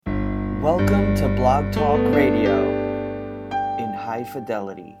Welcome to Blog Talk Radio in high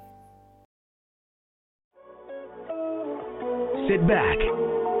fidelity. Sit back,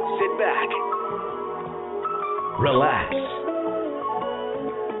 relax,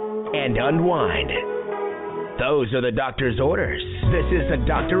 and unwind. Those are the doctor's orders. This is the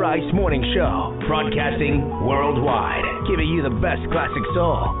Dr. Ice Morning Show, broadcasting worldwide, giving you the best classic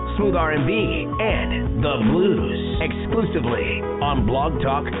soul, smooth R&B, and the blues, exclusively on Blog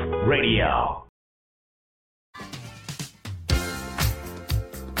Talk Radio.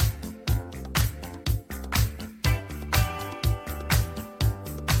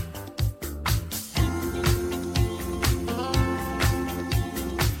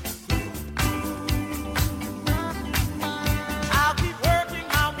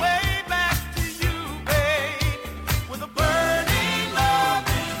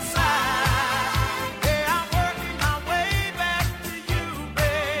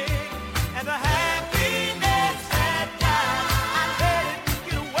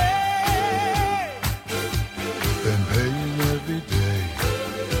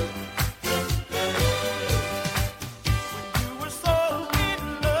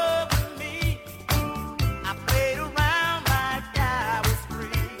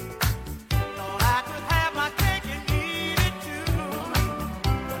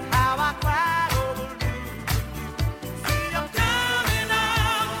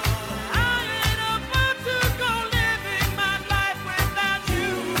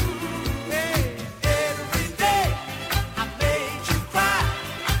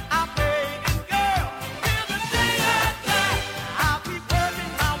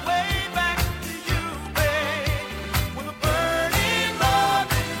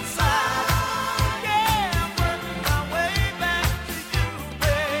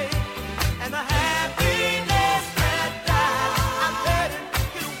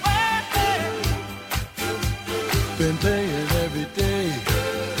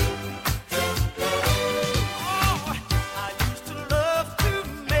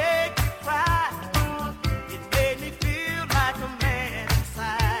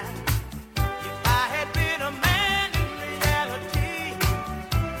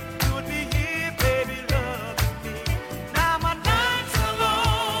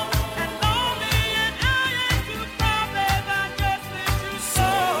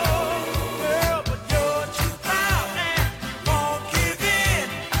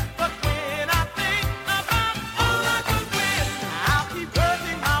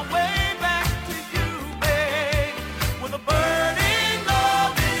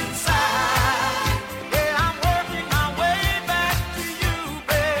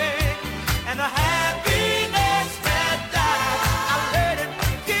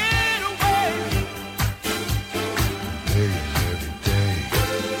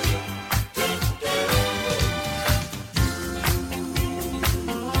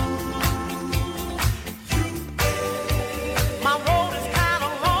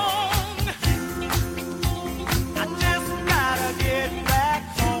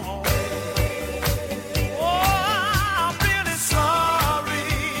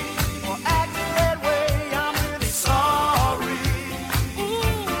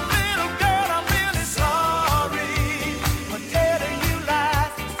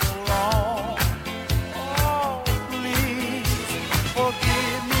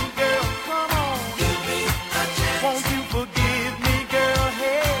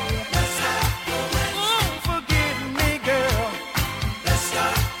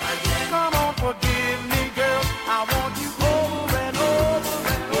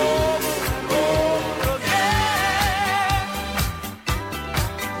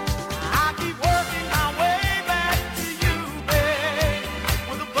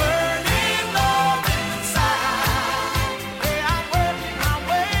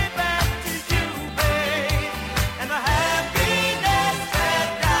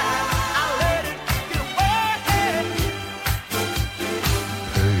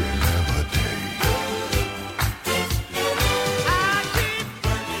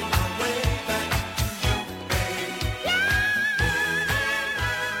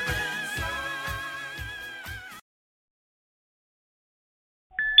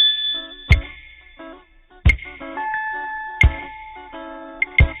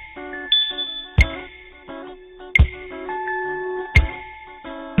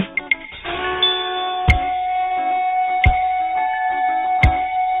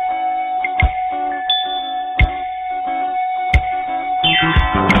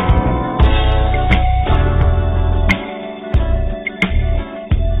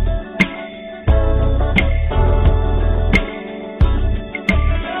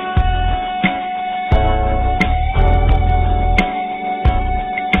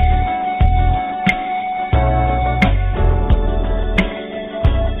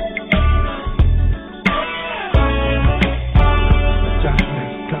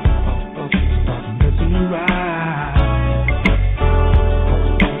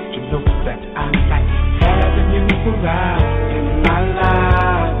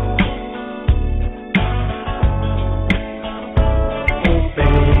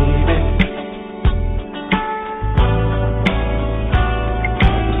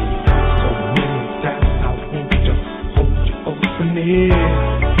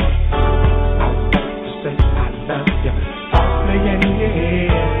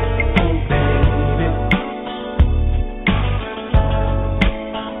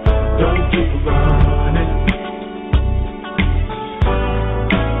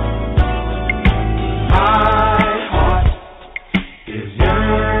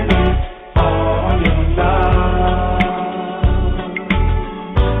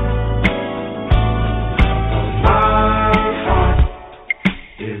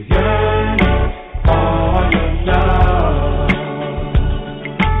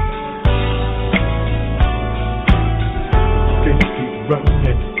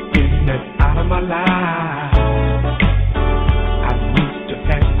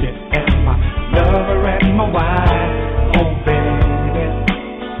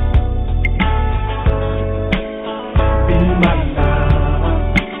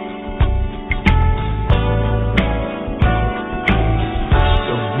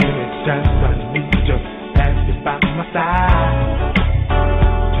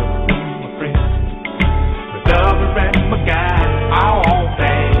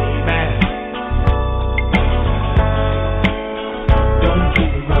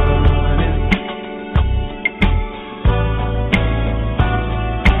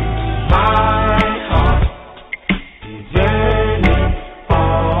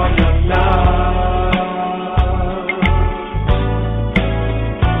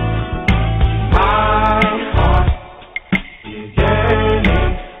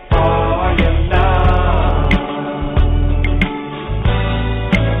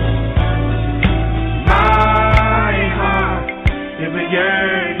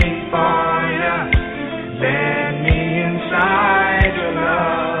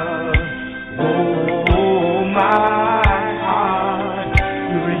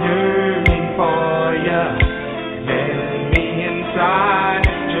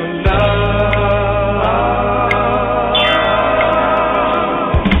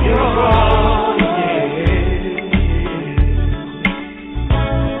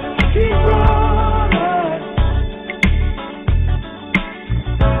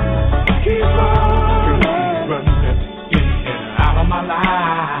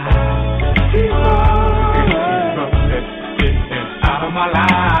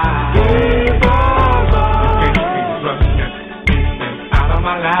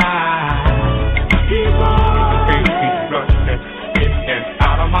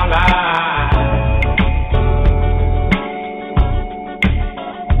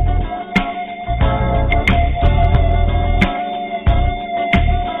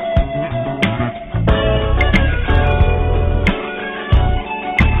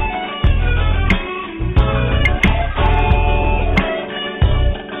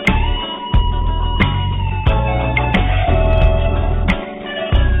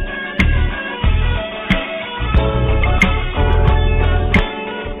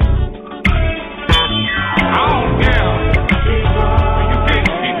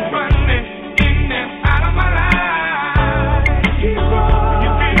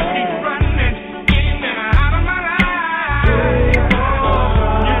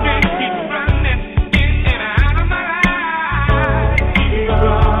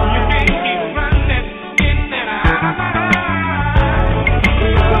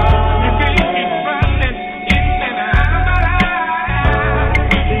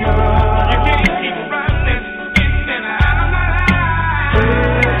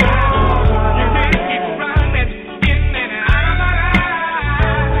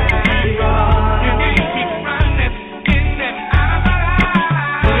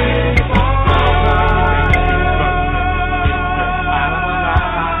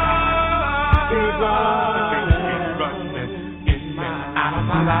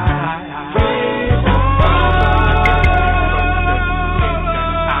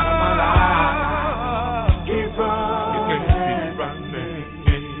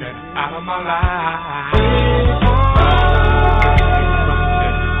 my life.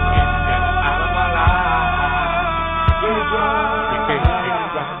 Out of my life. Keep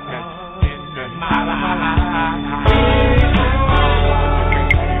running,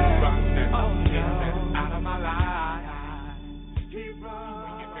 out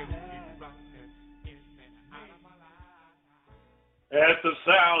of my life. That's the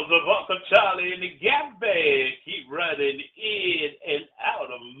sounds of Uncle Charlie and the Gap Band. Keep running in and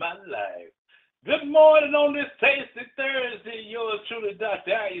out of my life. Good morning on this Tasty Thursday. Yours truly,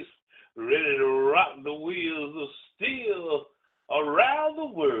 Dr. Ice, ready to rock the wheels of steel around the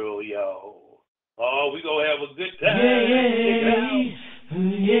world, y'all. Oh, we gonna have a good time. Check it out.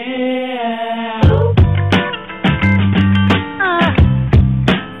 Yeah.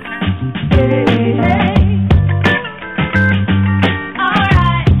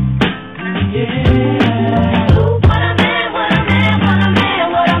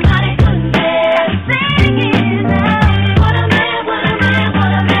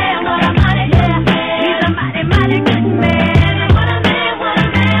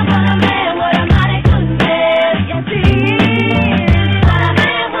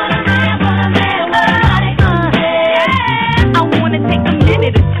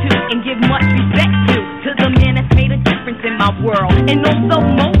 World. And although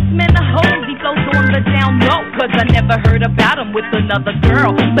most men are hoes, he goes on the down low, cause I never heard about him with another girl.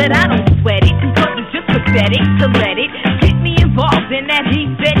 But I don't sweat it, because it's just pathetic to let it get me involved in that he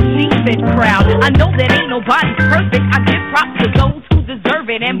said, she said crowd. I know that ain't nobody perfect, I give props to those who deserve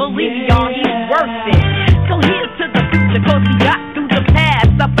it, and believe me, y'all, he's worth it. So here's to the future, cause he got through the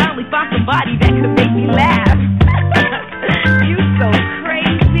past. I finally found somebody that could make me laugh. You so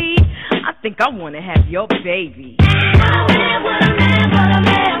crazy, I think I wanna have your baby.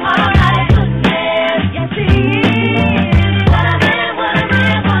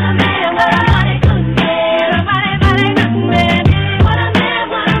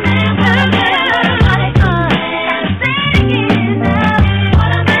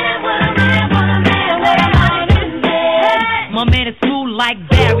 My man is smooth like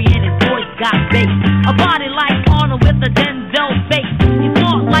Barry and his voice got bass. A body like Arnold with a Denzel face. He's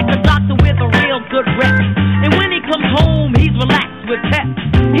smart like a doctor with a real good rep. And when he comes home, he's relaxed with pep.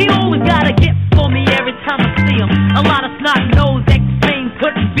 He always got a gift for me every time I see him. A lot of snot nose ex-fame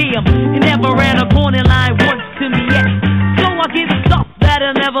couldn't be him. He never ran a corner line once to me yet. So I give him stuff that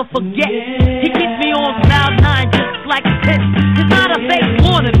I'll never forget. He keeps me on cloud nine just like a pimp. He's not a fake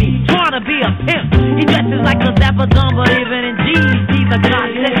wannabe, trying to be a pimp. He dresses like a Dapper Dumb, but even in jeans, he's a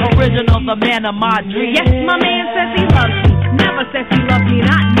godsend original, the man of my dreams. Yes, my man says he loves me. Never says he loves me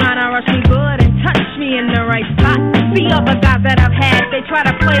not. Mine, I rush me good and touch me in the right spot. The other guys that I've had, they try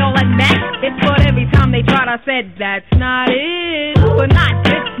to play all that Mac. It's but every time they tried, I said, that's not it. But not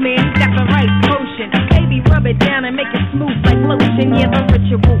this man, he's got the right potion. Baby, rub it down and make it smooth like lotion. Yeah, the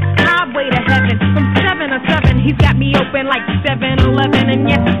ritual, highway to heaven. From 7 to 7, he's got me open like 7-Eleven.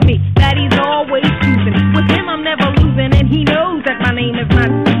 And yes, it's me that he's always choosing. With him, I'm never losing, and he knows that my name is not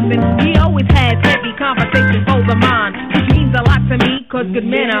Susan. He always has heavy conversations over mine, which means a lot to me, cause good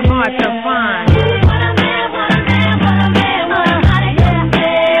men are hard to find. What a man, what a man, what a man, what a mighty good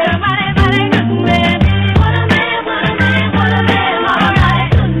man. A mighty, mighty good man. What a man, what a man, what a man, what a mighty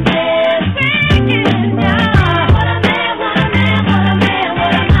good man. Singing, yeah. What a man, what a man, what a man,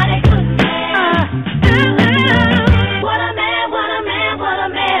 what a mighty good man. What a man, what a man, what a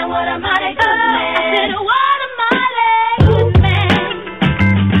man, what a mighty good man. I said, what a mighty good man.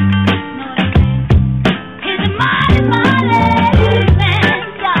 He's a mighty, mighty good man,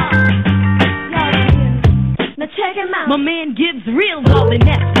 y'all. Now check him out. My man gives real love, and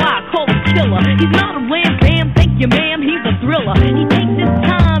that's why I call him killer. He's not a lamb bam, thank you ma'am, he's a thriller. He takes his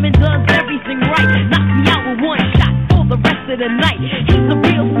time and does everything right. Knocks me out with one shot for the rest of the night. He's a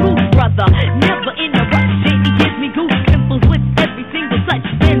real smooth brother, never in a rush. Shit, he gives me goose pimples with every single touch.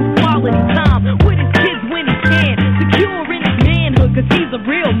 Spends quality time with his kids when he can. Secure in his manhood, cause he's a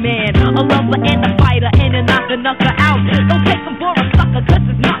real man. A lover and a fighter and a knocker out. Don't take him for a sucker, cause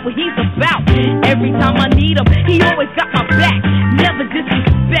it's not what he's about. Every time I need him, he always got my back. Never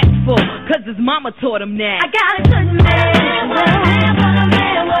disrespectful, cause his mama taught him that. I got a good man. What a man, what a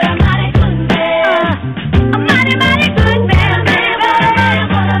man, what a mighty good man. A mighty, mighty good man. What a man,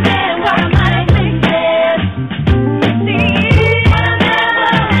 what a man, what a mighty good man. See, what a man,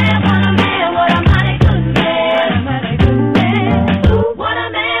 what a man, what a man, what a mighty good man. What a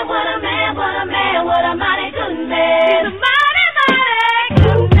man, what a man, what a man, what a mighty good man. He's a mighty, mighty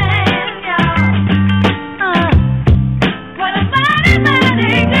good man, y'all. What a mighty,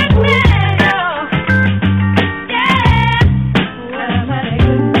 mighty good man, y'all. Yeah.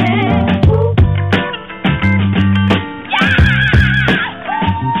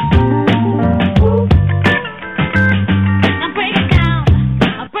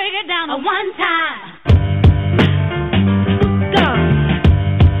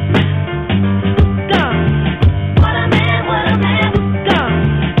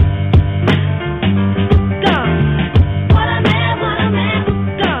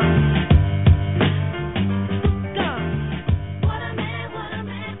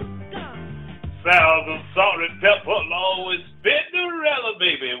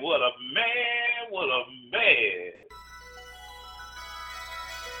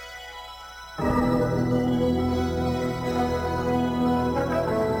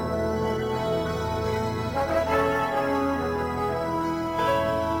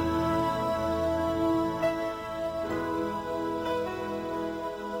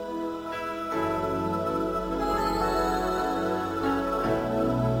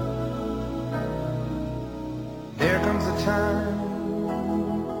 time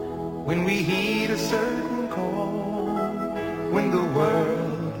when we heed a certain call, when the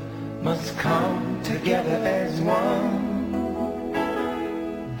world must come together as one.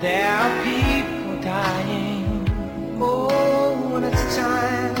 There are people dying. Oh, when it's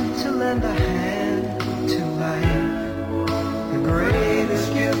time to lend a hand to life, the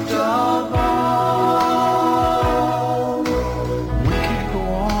greatest gift of all. We can go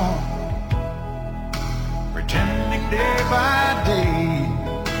on pretending day by day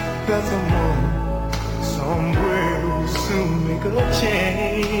that someone somewhere will soon make a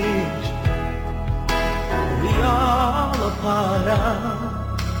change. We all a part of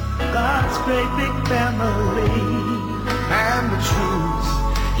God's great big family, and the truth,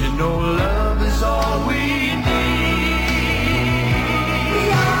 you know, love is all we need. We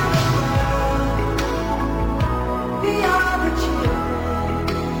are the world, we are the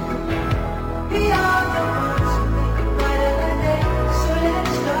children, we are the ones who make a brighter day, so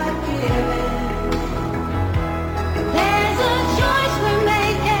let's start giving. There's a choice we're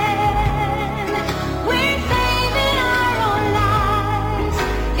making, we're saving our own lives.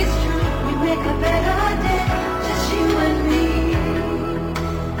 It's true, we make a better day, just you and me.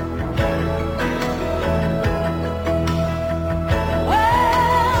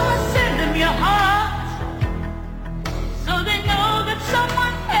 Well, send them your heart, so they know that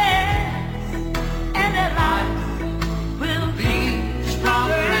someone cares, and their lives will be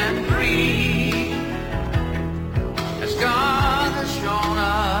stronger and free, as God has shown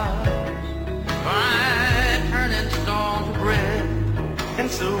us by turning stone to bread. And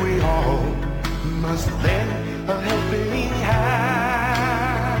so we all must lend a helping hand.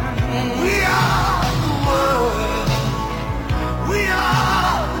 We are the world, we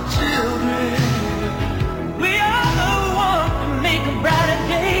are the children, we are the ones to make a brighter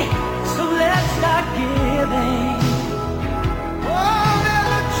day, so let's start giving. Oh,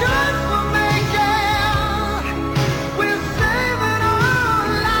 there's a choice we're making, we're saving our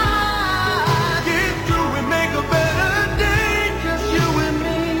lives. It's true, we make a better day, just you and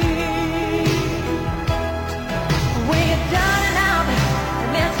me. When you're down and out,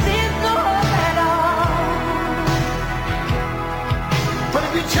 and there seems no hope at all, but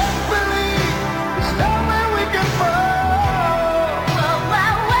if you just believe, there's nowhere we can fall.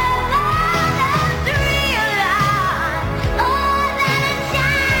 Well, we're learning to realize, oh, that a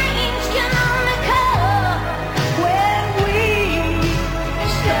change can only come when we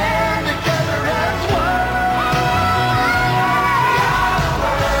stand together as one.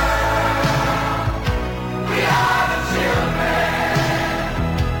 We are the children,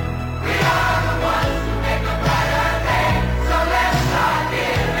 we are the ones who make a brighter day, so let's start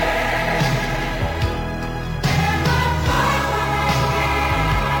giving.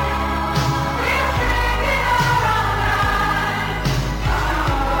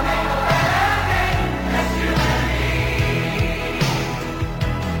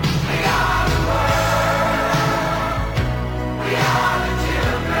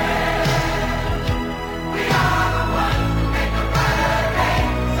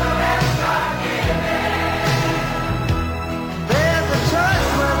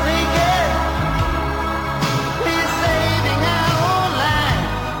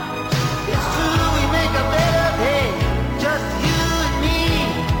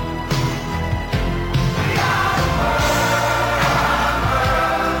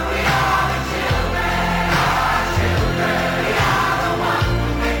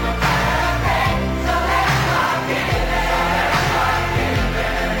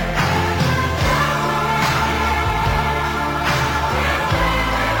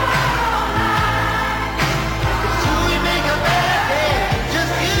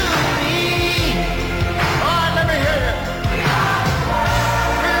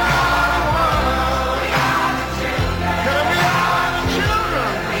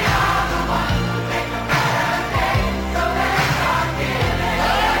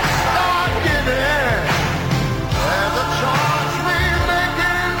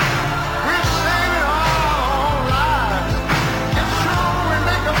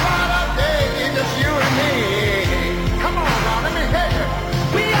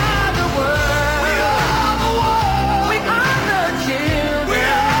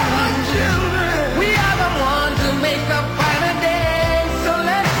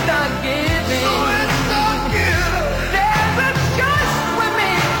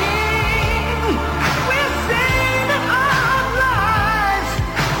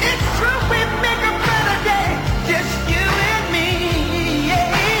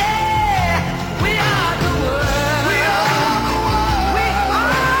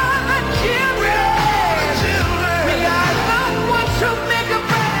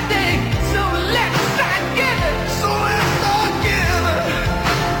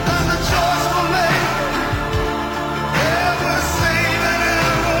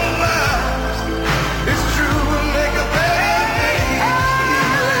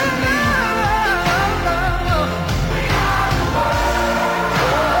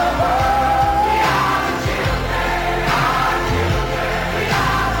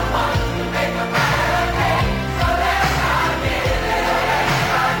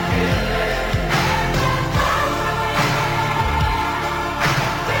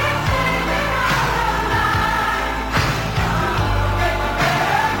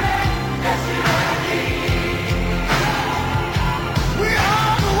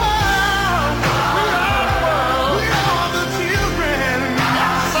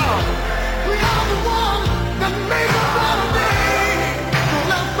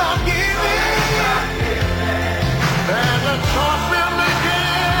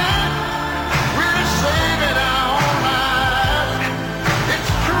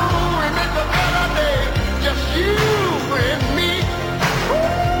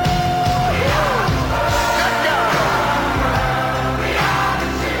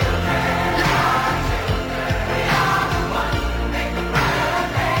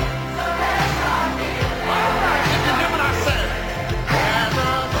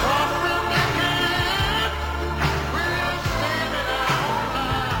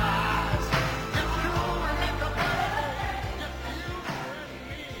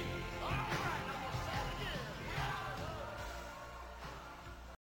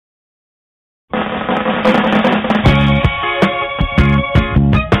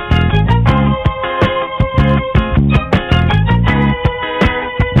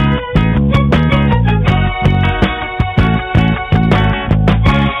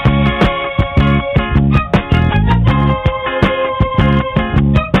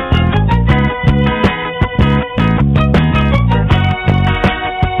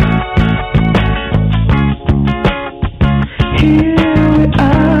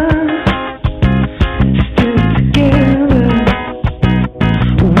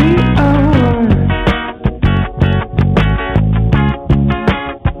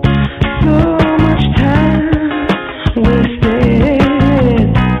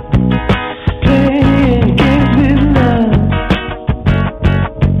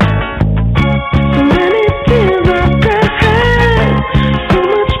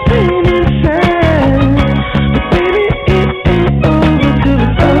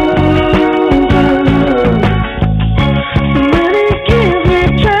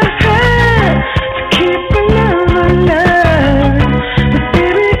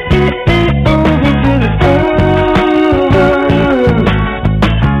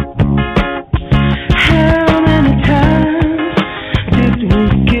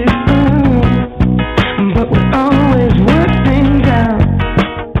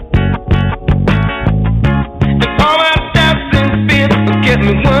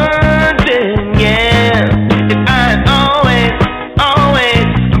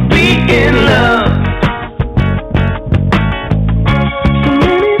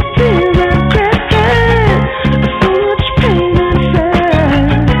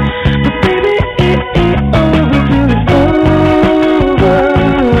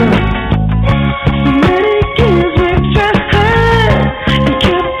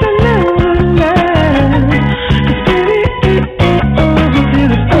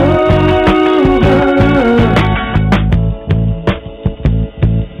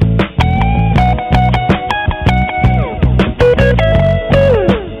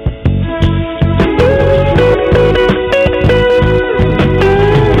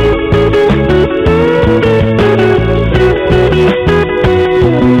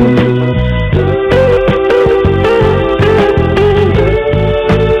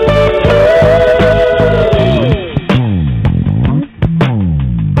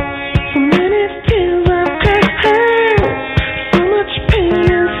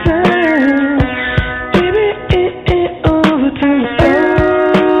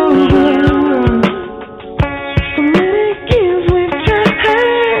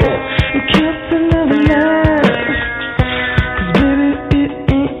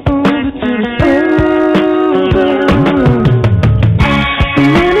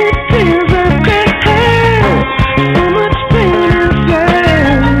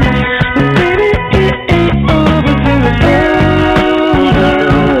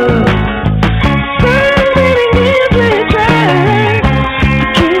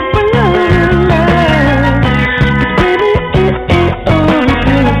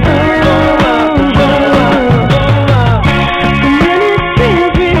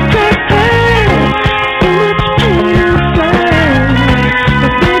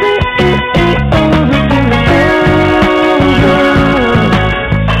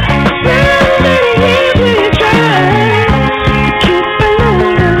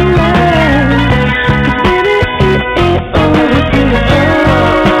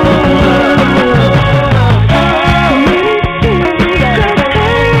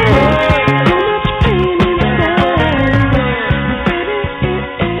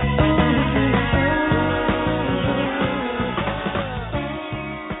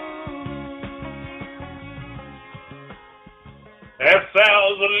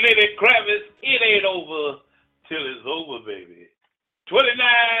 producer Lenny Kravitz. It ain't over till it's over, baby.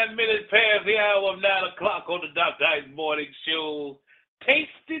 29 minutes past the hour of 9 o'clock on the Dr. Ice Morning Show.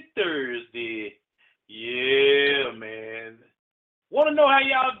 Tasty Thursday. Yeah, man. Want to know how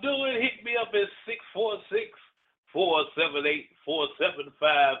y'all doing? Hit me up at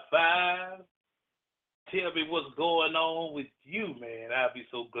 646-478-4755. Tell me what's going on with you, man. I'll be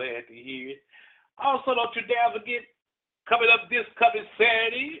so glad to hear it. Also, don't you dare forget, coming up this coming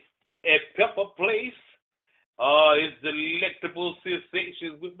Saturday at Pepper Place, it's Delectable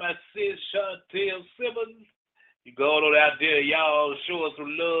Sensations with my sis, Chantel Simmons. You going on out there, y'all, show us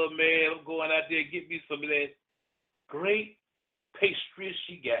some love, man. I'm going out there, get me some of that great pastry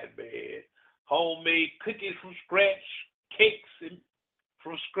she got, man. Homemade cookies from scratch, cakes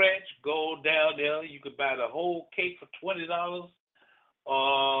from scratch. Go down there. You can buy the whole cake for $20.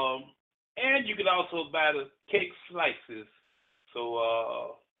 And you can also buy the cake slices.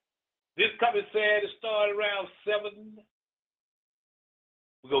 So this coming Saturday, start around 7.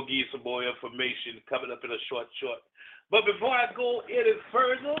 We're going to give you some more information coming up in a short. But before I go any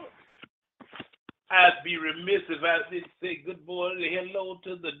further, I'd be remiss if I didn't say good morning and hello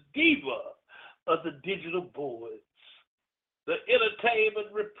to the diva of the digital boards, the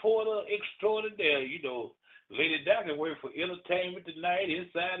entertainment reporter extraordinaire. You know, Lady Doc can work for Entertainment Tonight,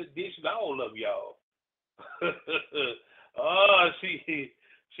 Inside Edition, all of y'all. She give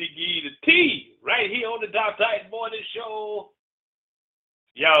you the tea right here on the Dr. Ice Morning Show.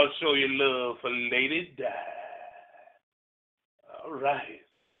 Y'all show your love for Lady Di. All right.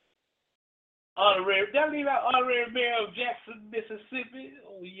 Did I leave out Honorary Mayor of Jackson, Mississippi?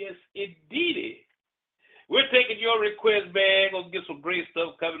 Oh, yes, indeedy. We're taking your request, man. Gonna get some great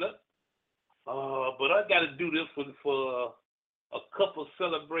stuff coming up. But I got to do this one for a couple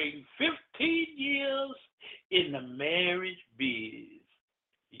celebrating 15 years in the marriage biz.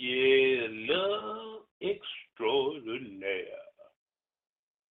 Yeah, love extraordinaire.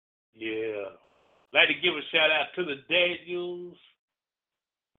 Yeah. Like to give a shout out to the Daniels,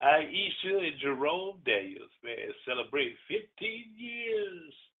 Aisha and Jerome Daniels, man. Celebrate 15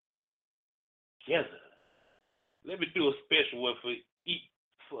 years together. Let me do a special one for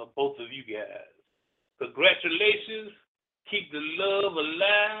both of you guys. Congratulations. Keep the love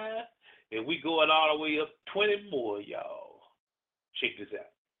alive. And we going all the way up 20 more, y'all. Check this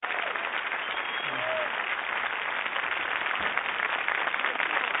out.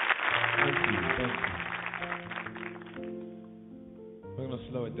 Thank you. We're going to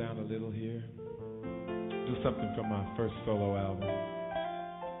slow it down a little here. Do something from my first solo album.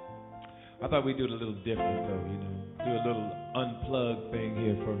 I thought we'd do it a little different, though, you know. Do a little unplugged thing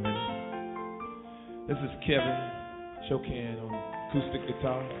here for a minute. This is Kevin Chocan on acoustic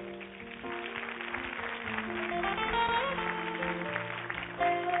guitar.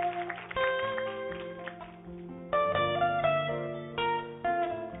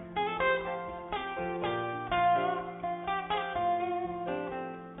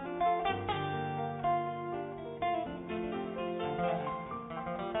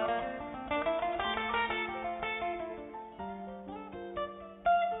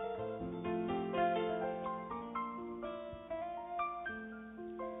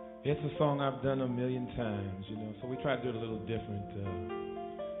 It's a song I've done a million times, you know, so we try to do it a little different.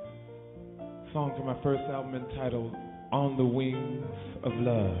 Song from my first album entitled On the Wings of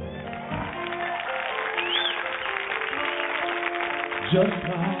Love. Just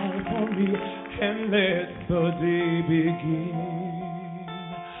smile for me and let the day begin.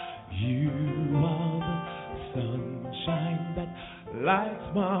 You are the sunshine that lights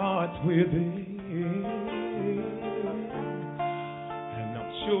my heart within.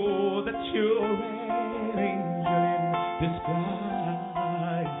 Sure that you're an angel in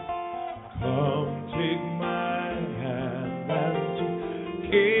disguise. Come take my hand and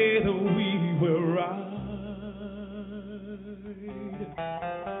together we will ride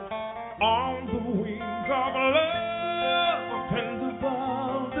on the wings of love and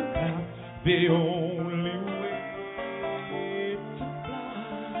above the clouds. The only way to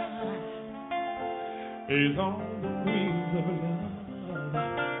fly is on the wings of love.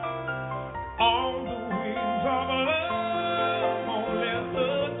 On the wings of love, only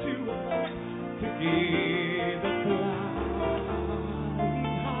the two together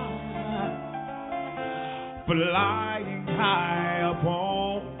flying high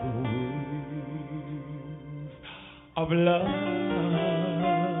upon the wings of love.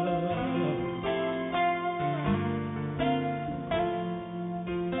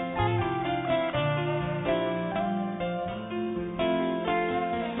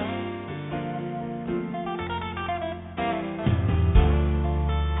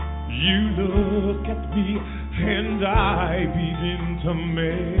 You look at me and I begin to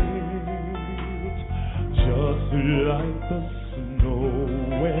melt, just like the snow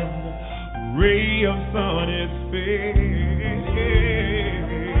when ray of sun is fading.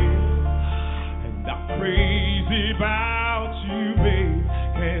 And I'm crazy about you, babe,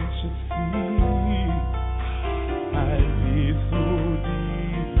 can't you see? I'd be so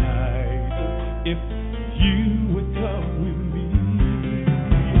delighted if you would come with me.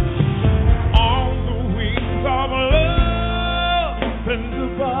 On the wings of love and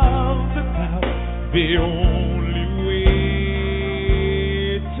above the clouds, the only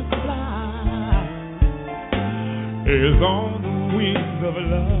way to fly is on the wings of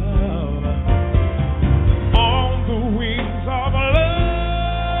love. On the wings of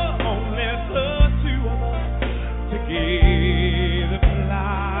love, only the two of us together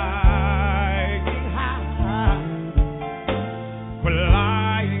flying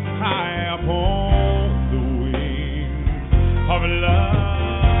high upon the wings of love.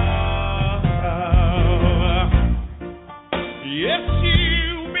 Yes,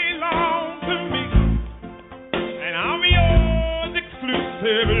 you belong to me, and I'm yours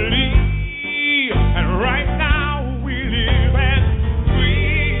exclusively. And right now we live and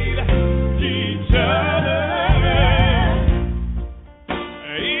breathe each other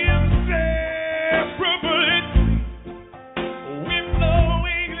inseparably. We're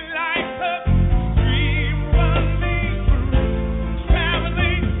flowing like a stream running through,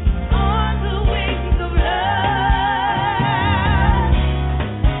 traveling on the wings of love.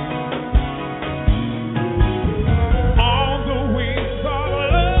 On the wings of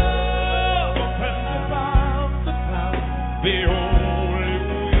love, and above the clouds, the only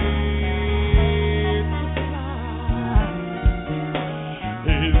way to fly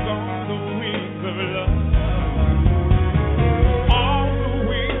is on the wings of love. On the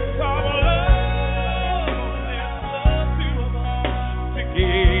wings of love, and the two of us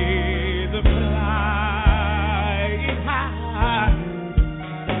together flying high,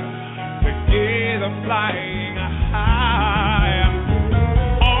 together flying high.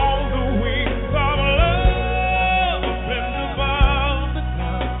 On the wings of love and above the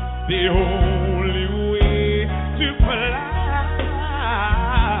clouds, the only way to fly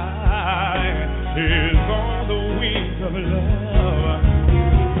is on the wings of love.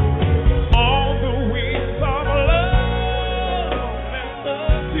 On the wings of love and the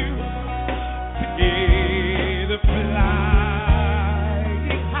two together flying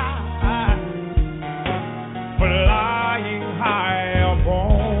high upon the flying high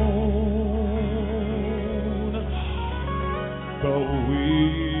upon the wings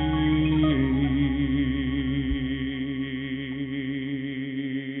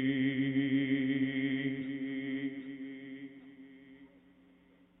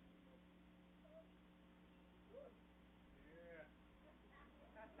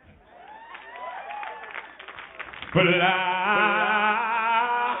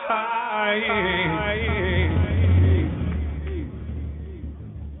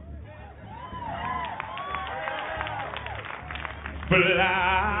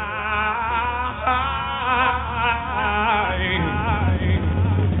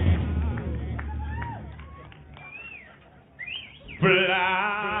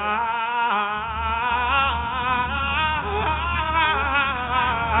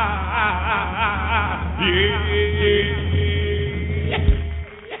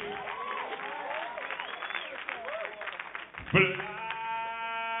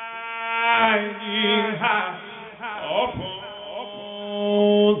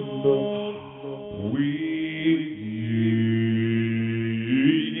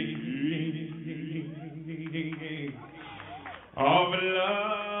love.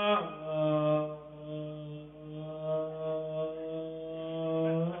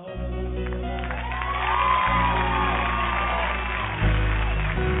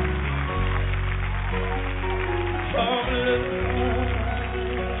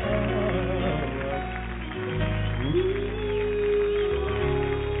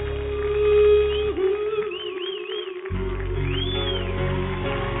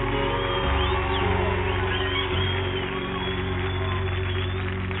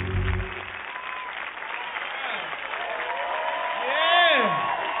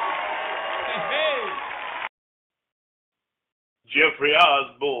 Jeffrey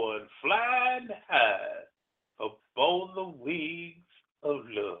Osborne, flying high upon the wings of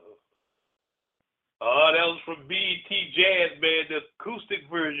love. Oh, that was from BET Jazz Band, the acoustic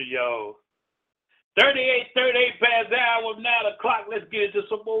version, y'all. 38 past the hour of 9 o'clock. Let's get into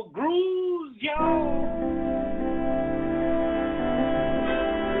some more grooves, y'all.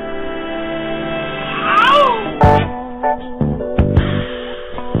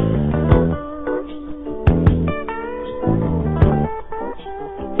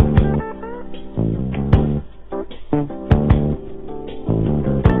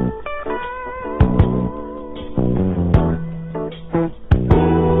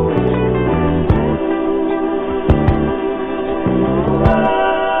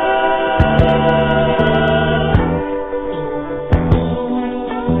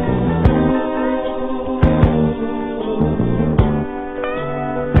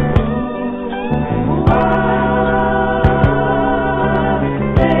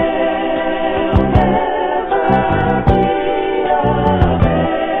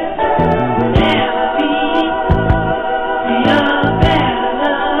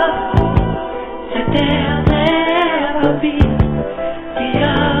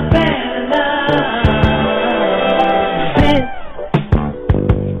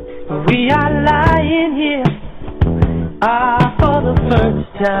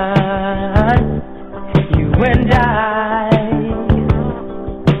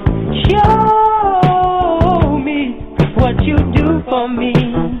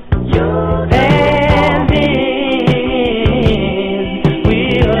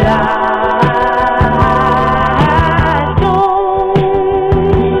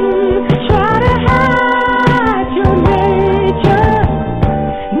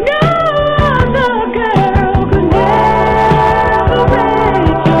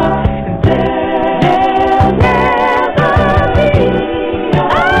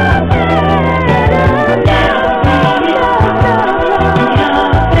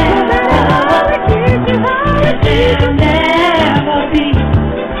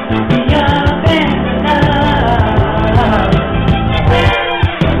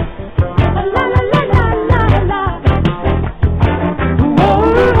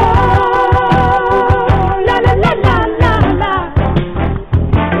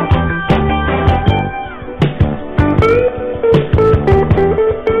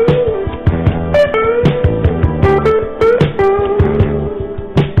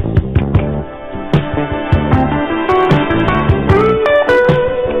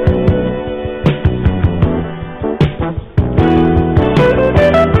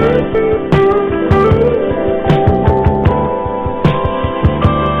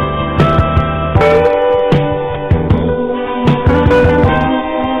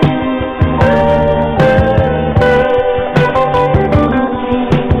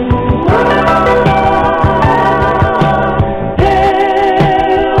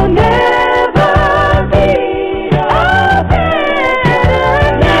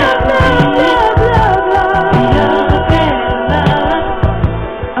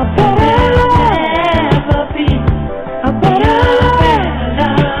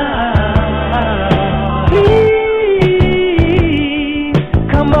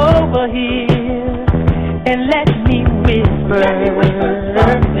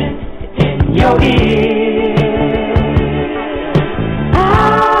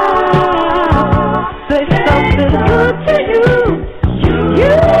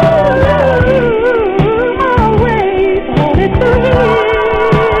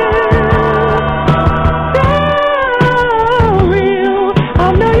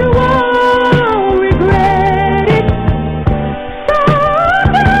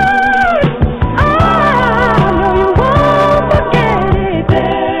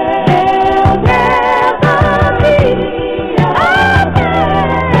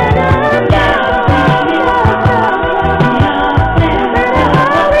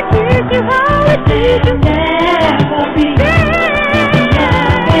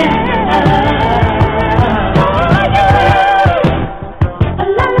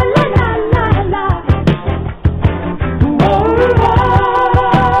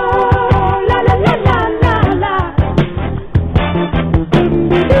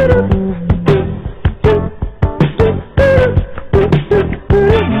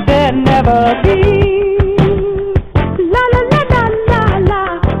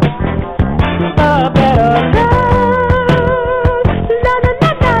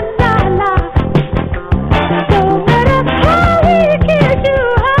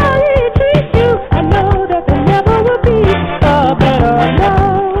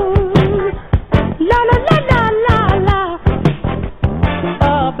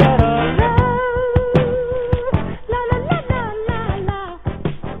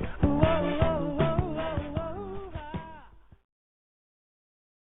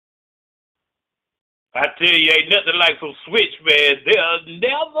 I tell you, ain't nothing like some switch, man. There'll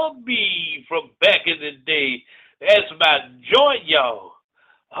never be from back in the day. That's my joint, y'all.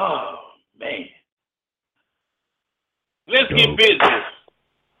 Oh, man. Let's get busy.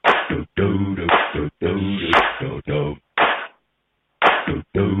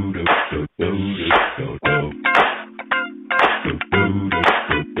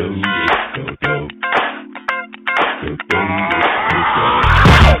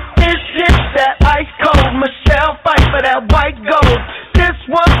 This is that ice cold Michelle fight for that white gold. This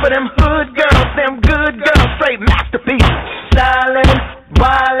one for them hood girls, them good girls, straight masterpieces. Stylin',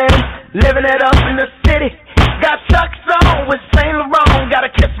 wildin', living it up in the city. Got Chuck's on with Saint Laurent. Gotta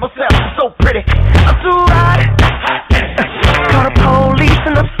kiss myself, I'm so pretty. I'm too hot. Call the police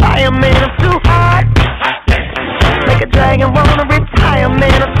and the fireman. I'm too hot. Make a dragon wanna retire,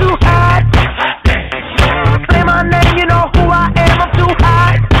 man. I'm too hot. Say my name, you know who I am. I'm too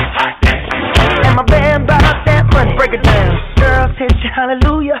hot. And my band about that money. Break it down. Girls hit you,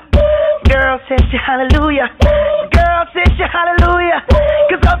 hallelujah. Girls hit you, hallelujah. Girls hit you, hallelujah.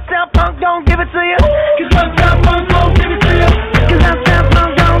 Cause Uptown Funk don't give it to you. Cause Uptown Funk don't give it to you. Cause Uptown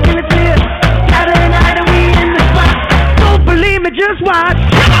Funk don't give it to you. Saturday night and we in the spot. Don't believe me, just watch.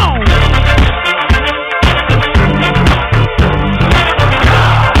 Come on.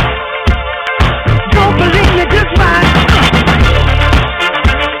 Don't believe me, just watch.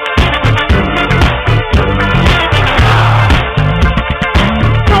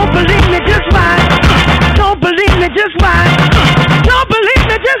 Don't believe me, just watch. Don't believe me, just watch. Don't believe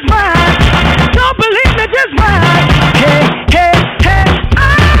me, just watch. Don't believe me, just watch. Hey, hey, hey,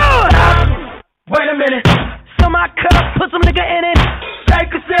 oh! Wait a minute. So my cup, put some nigga in it.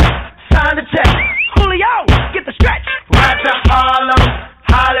 Take a sip, sign the check. Julio, get the stretch. Right to Harlem,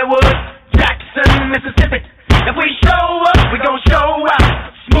 Hollywood, Jackson, Mississippi. If we show up, we gon' show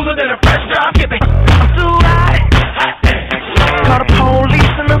out. Smoother than a fresh drop skipping. I'm too hot. Call the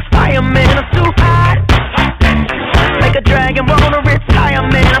police and the fireman. I'm too hot. Make a dragon wanna retire,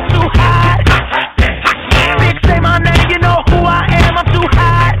 man. I'm too hot. Bitch, say my name, you know who I am. I'm too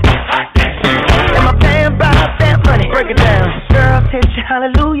hot. And my band about that money. Break it down. Girls hit you,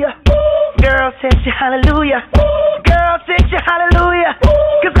 hallelujah. Girls hit you, hallelujah. Girls hit you, hallelujah.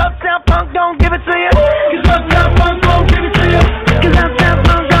 Cause Uptown Funk don't give it to you. Cause Uptown Funk don't give it to you. Cause Uptown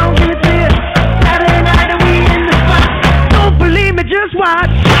Funk don't give it to you. Saturday night and we in the spot. Don't believe me, just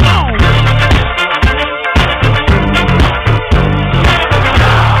watch. Come on.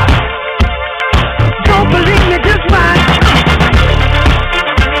 Don't believe me, just watch.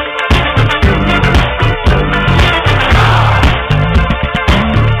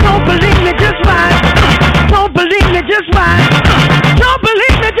 Don't believe me, just watch. Don't believe me, just watch. Don't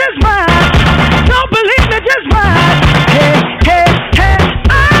believe me, just watch. Don't believe me, just watch. Hey, hey, hey,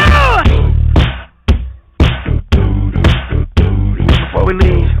 oh! Before we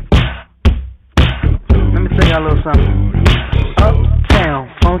leave, let me tell y'all a little something. Uptown,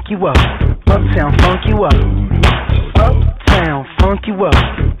 funk you up. Uptown, funk you up. Uptown, funk you up.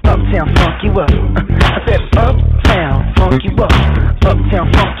 Uptown, funk you up. I said uptown, funk you up.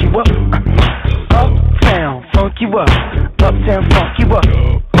 Uptown, funk you up. Uptown, funk you up. Uptown, funk you up.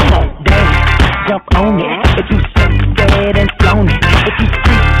 Come on, dance, jump on it. If you dead and flown it. If you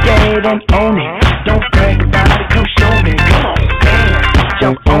freak dead and own it. Don't brag about it, come show me. Come on, dance,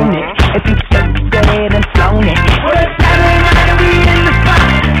 jump on it. If you dead and flown it. Well, it's Saturday night and we in the spot.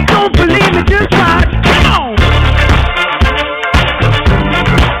 Don't believe it, just watch. Come on.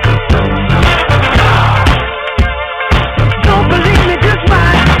 Don't believe me, just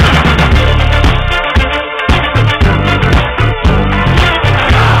watch.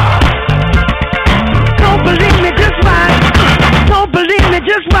 Don't believe me, just watch. Don't believe me,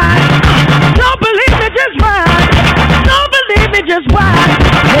 just watch. Don't believe me, just watch. Don't believe me, just watch.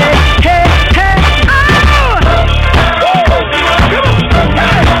 Hey, hey, hey, oh!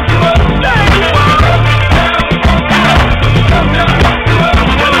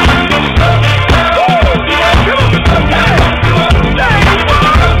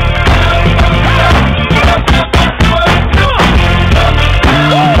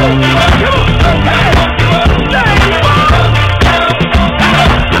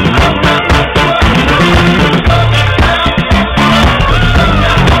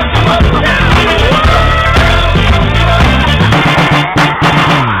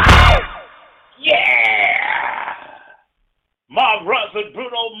 Mark Ronson,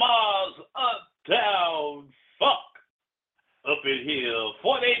 Bruno Mars, Uptown Funk. Up in here,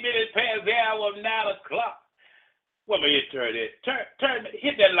 48 minutes past the hour of 9 o'clock. What may you turn it? Turn,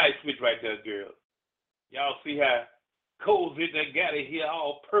 hit that light switch right there, girl. Y'all see how cozy they got it here,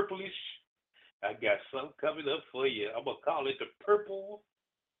 all purplish? I got something coming up for you. I'm going to call it the Purple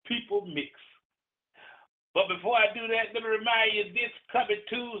People Mix. But before I do that, let me remind you, this coming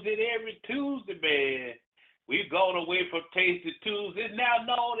Tuesday, every Tuesday, man, We've gone away from Tasty Tuesday, now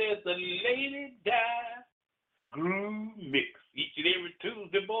known as the Lady Di Groove Mix. Each and every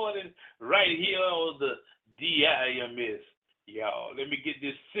Tuesday morning, right here on the DIMS. Y'all, let me get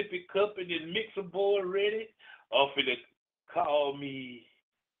this sippy cup and this mixer board ready. Or for the call me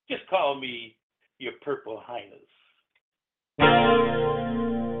your Purple Highness.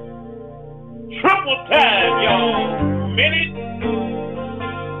 Triple time, y'all.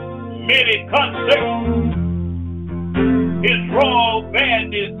 Minute concert. His raw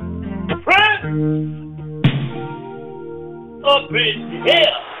band is Prince up in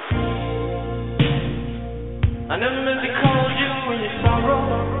here. I never meant to call you when you sorrow.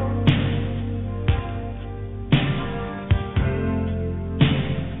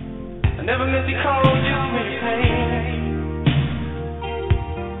 I never meant to call you when you pain.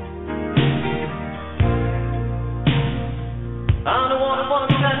 I don't want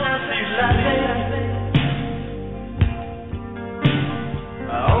to stand see you laughing.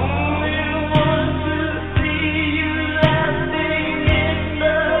 I only want to see you laughing in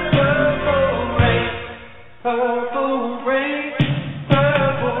the purple rain. Purple rain,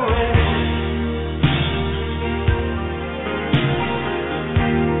 purple rain.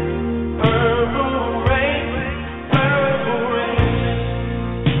 Purple rain, purple rain.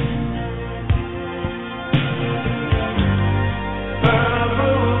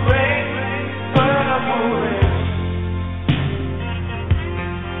 Purple rain, purple rain.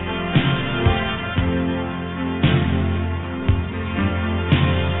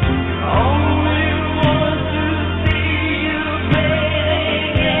 Only want to see you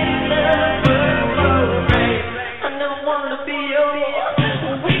bathing in the purple rain. I never wanted to be your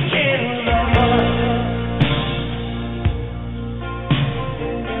weekend lover.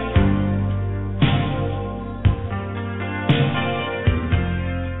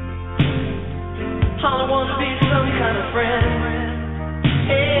 I want to be some kind of friend.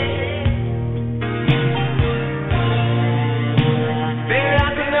 Hey. Baby, I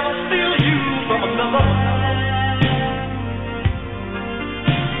could never steal you from another.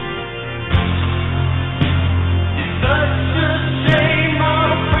 It's such a shame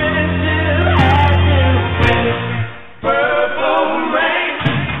our friendship hasn't been. Purple rain,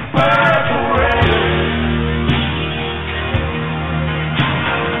 purple rain.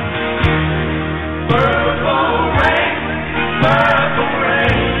 Purple rain, purple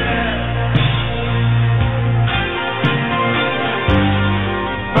rain.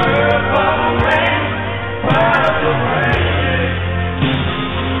 Purple rain, purple rain.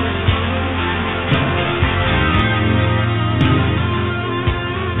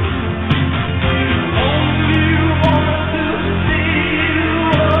 Only want to see you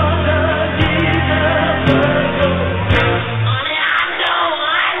underneath the purple rain. Honey, I know,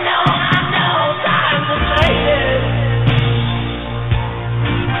 times are changing.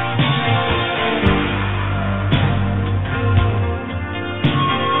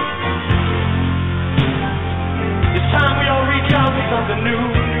 It's time we all reach out to something new.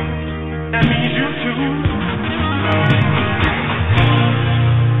 That means you too.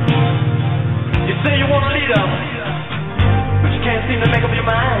 You say you want to lead up, but you can't seem to make up your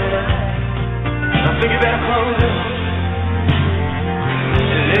mind. I think you better close it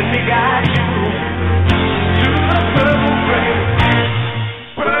and let me guide you to the purple rain.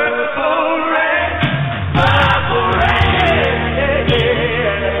 Purple rain, purple rain.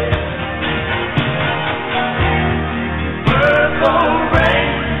 Purple rain,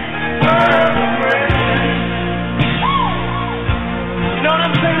 purple rain. You know what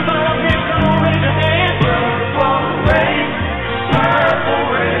I'm saying? But I'm here, come on, raise your hand. Purple rain, purple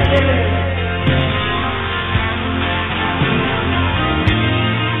rain.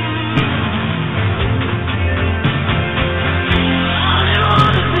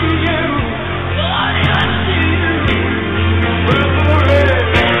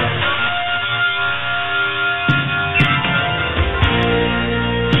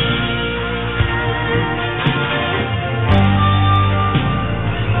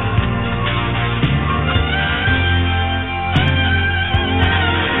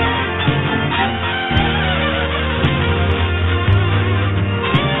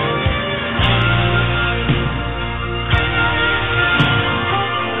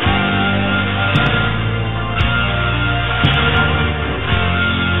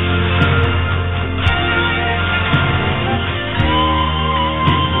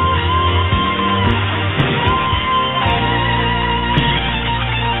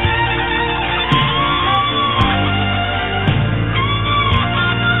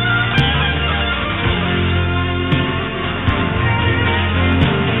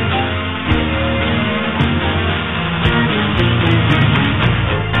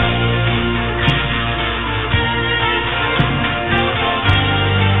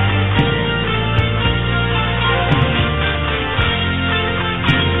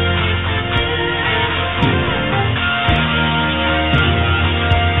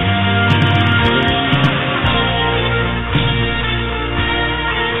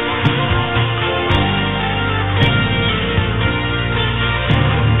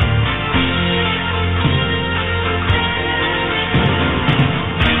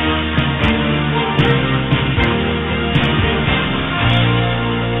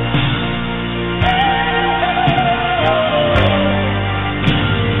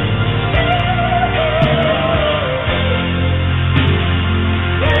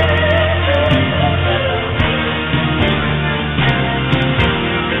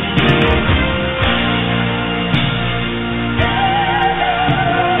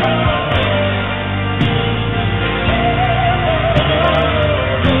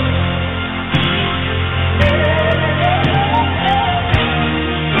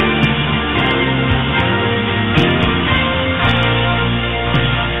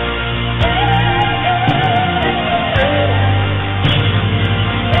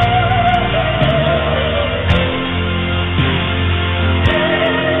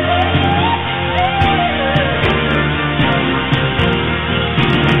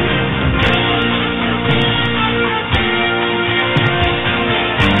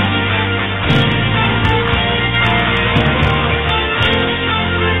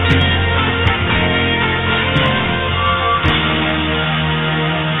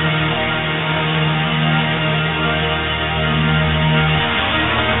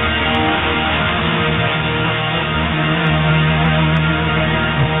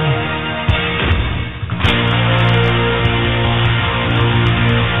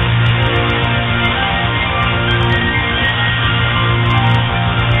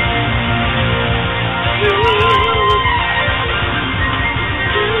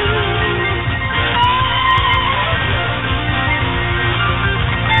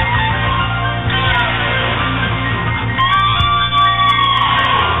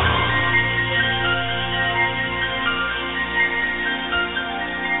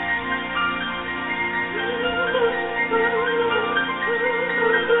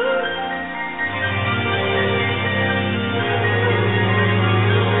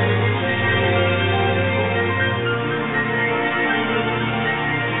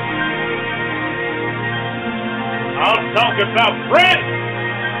 talking about Brent,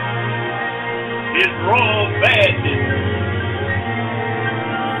 his royal badness.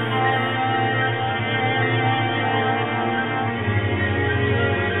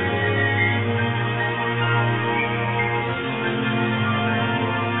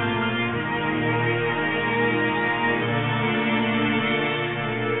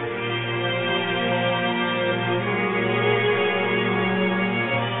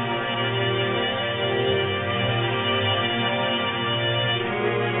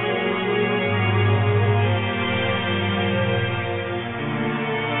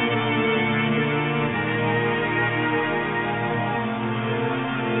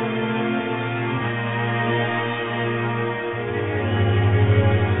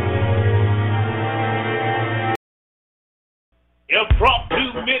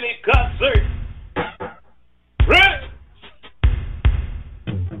 Impromptu mini concert. Brent.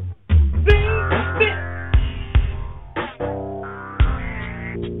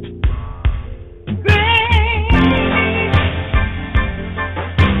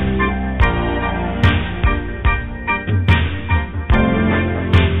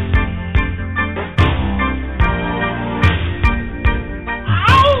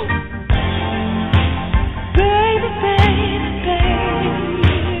 Oh, baby, baby.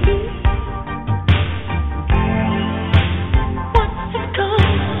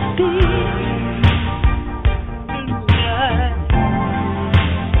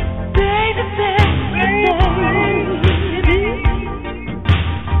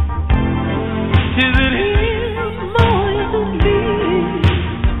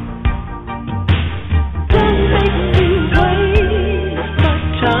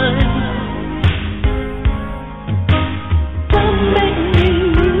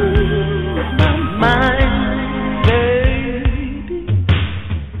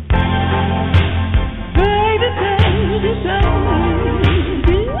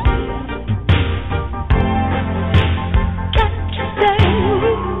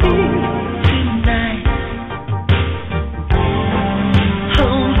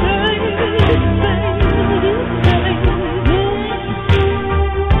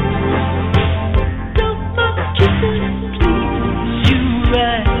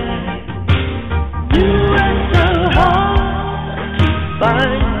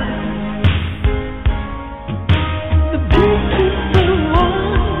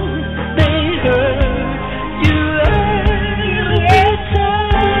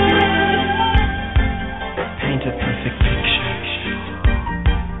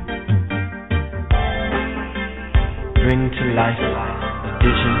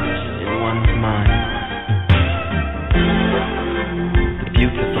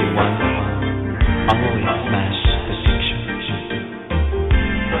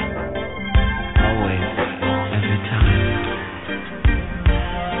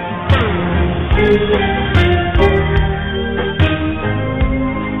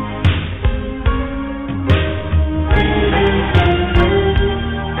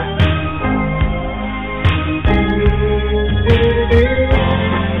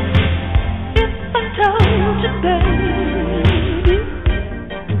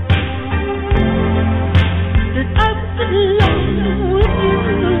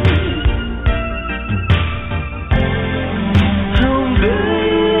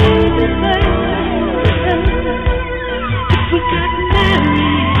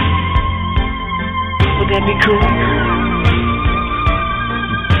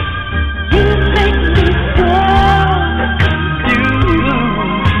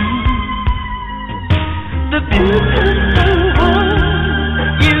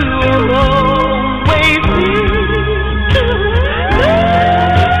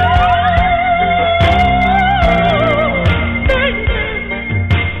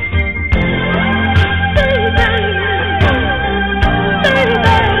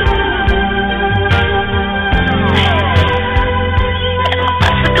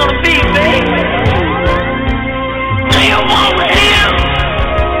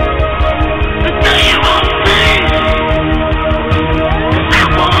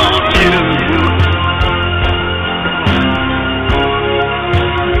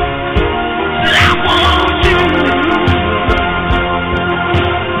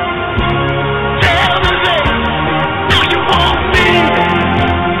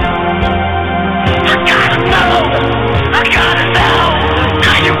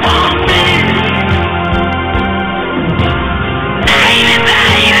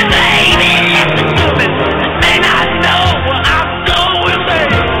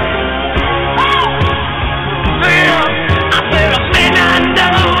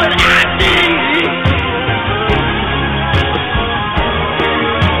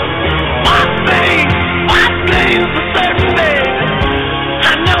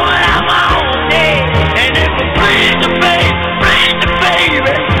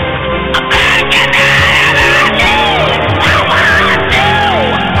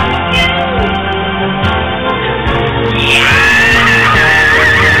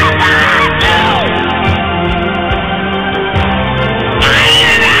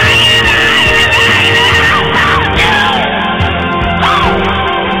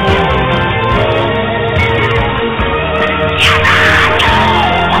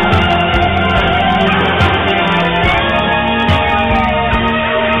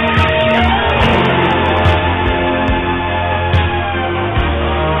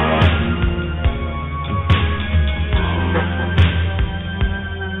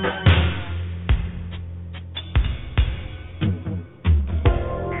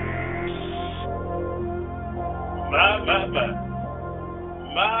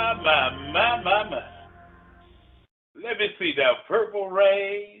 My. Let me see now. Purple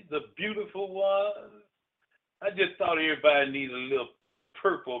Rain, the beautiful one. I just thought everybody needs a little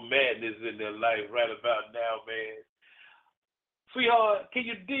purple madness in their life right about now, man. Sweetheart, can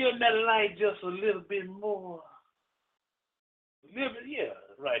you dim that light just a little bit more? Yeah,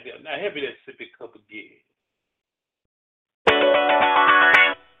 right there. Now, hand me that sippy cup again.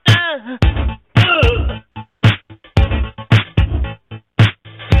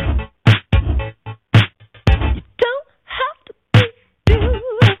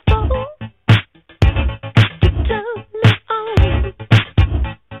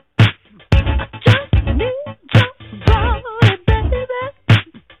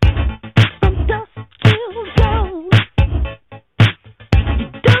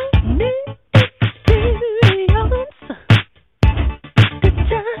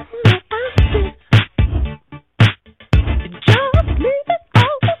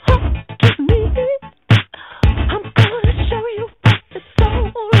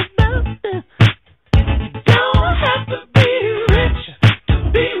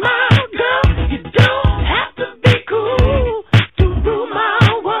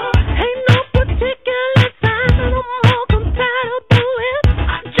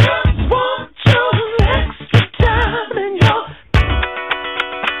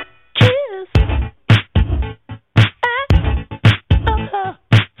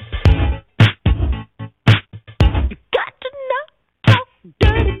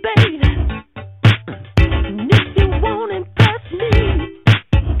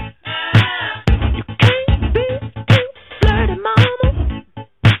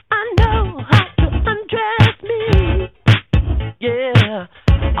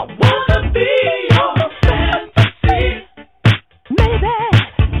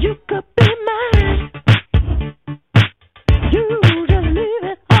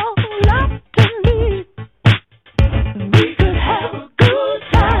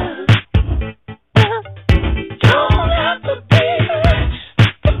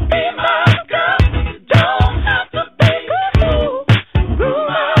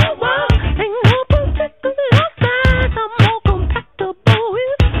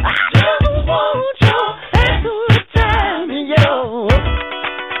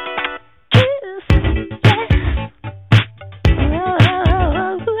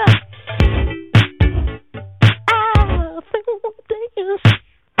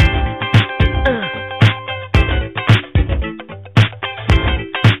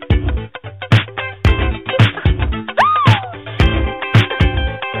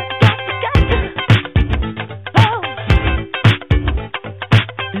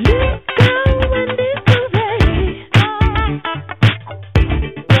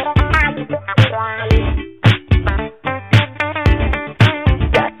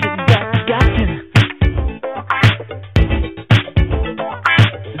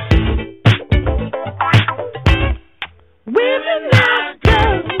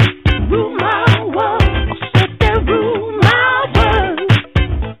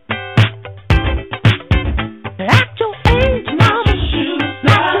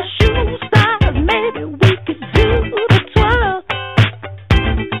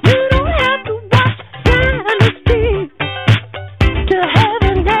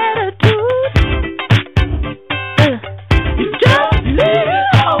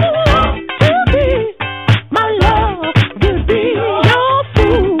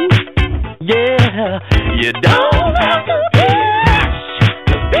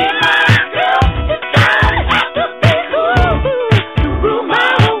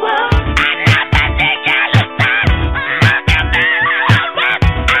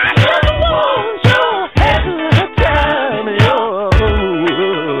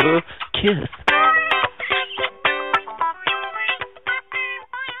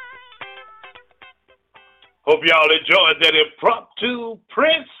 Hope y'all enjoyed that impromptu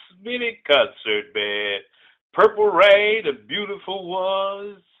Prince mini concert, man. Purple Rain, The Beautiful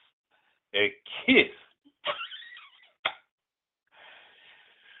Ones, and Kiss.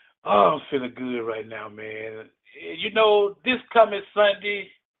 Oh, I'm feeling good right now, man. You know, this coming Sunday,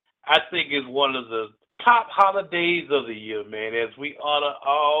 I think is one of the top holidays of the year, man, as we honor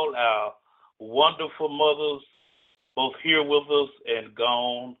all our wonderful mothers, both here with us and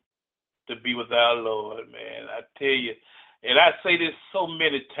gone to be with our Lord, man. I tell you, and I say this so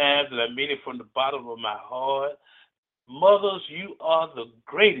many times, and I mean it from the bottom of my heart. Mothers, you are the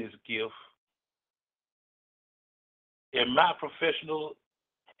greatest gift, in my professional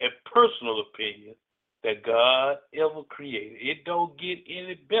and personal opinion, that God ever created. It don't get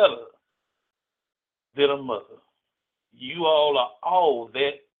any better than a mother. you all are all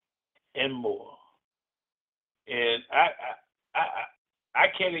that and more. And I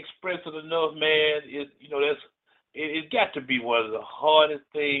can't express it enough, man. It's got to be one of the hardest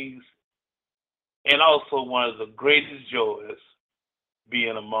things, and also one of the greatest joys,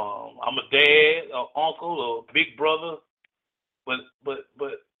 being a mom. I'm a dad, an uncle, or a big brother, but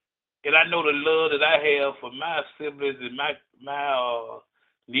and I know the love that I have for my siblings and my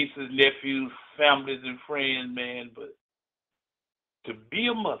nieces, nephews, families, and friends, man. But to be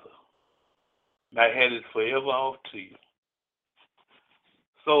a mother, my hat is forever off to you.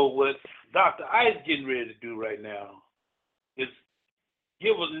 So what Dr. Ice getting ready to do right now is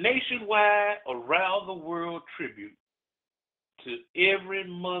give a nationwide, around the world tribute to every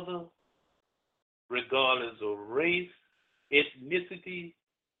mother, regardless of race, ethnicity,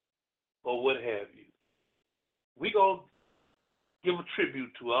 or what have you. We're going to give a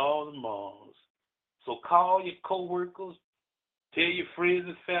tribute to all the moms. So call your co-workers, tell your friends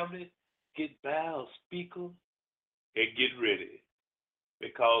and family, get by a speaker, and get ready.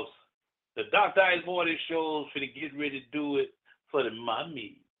 Because the Dr. Ice Morning Show is going to get ready to do it for the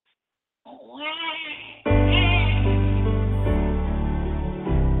mommies.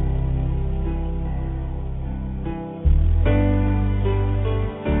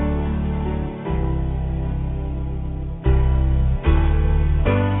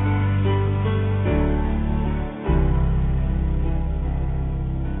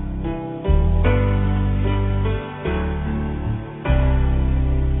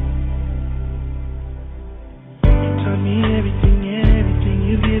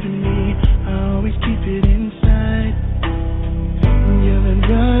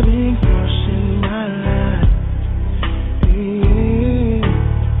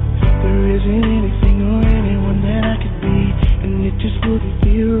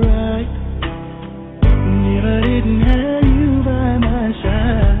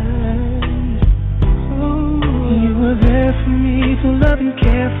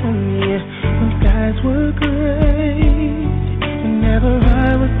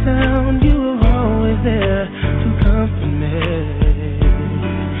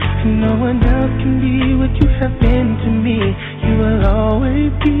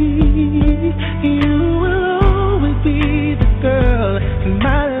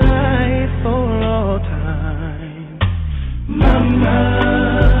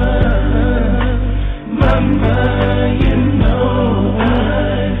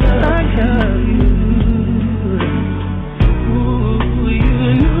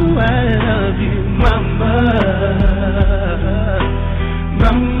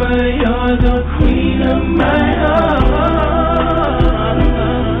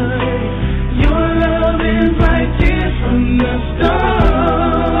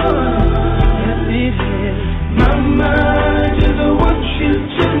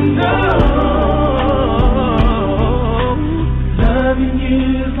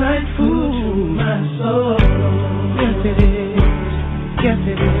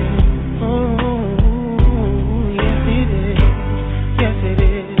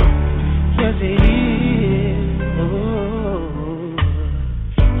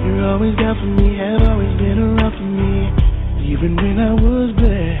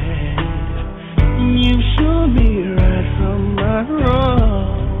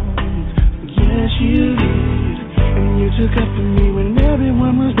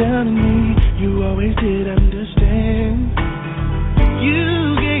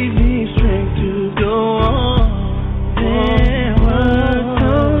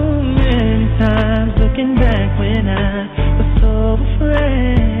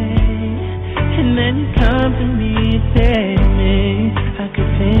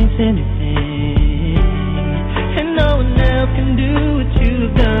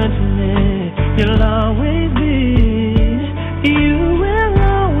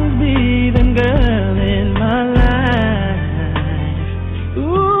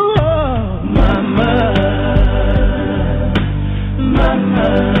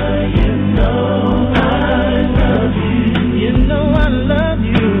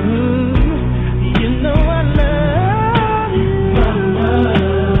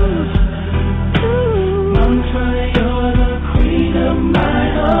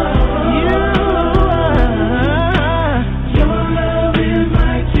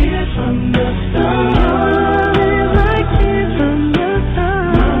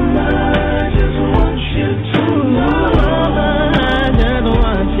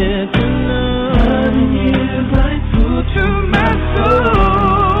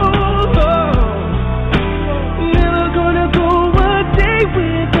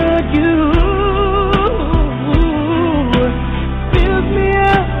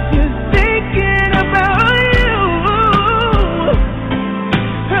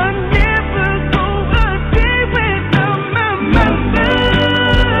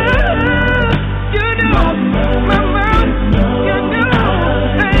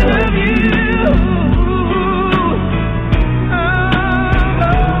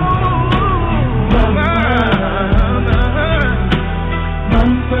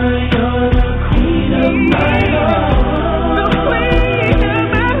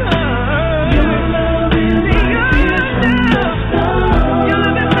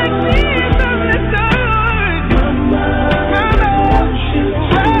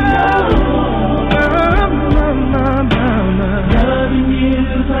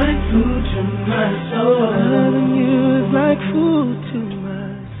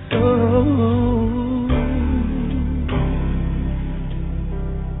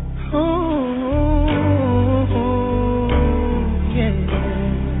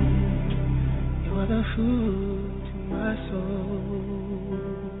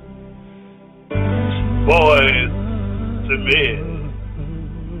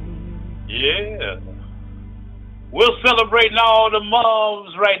 Celebrating all the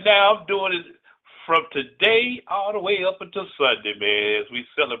moms right now. I'm doing it from today all the way up until Sunday, man, as we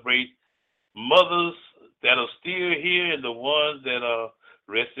celebrate mothers that are still here and the ones that are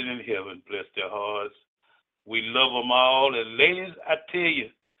resting in heaven. Bless their hearts. We love them all. And ladies, I tell you,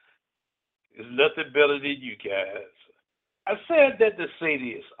 there's nothing better than you guys. I said that to say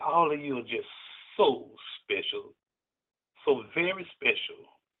this. All of you are just so special. So very special.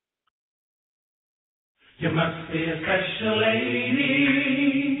 You must be a special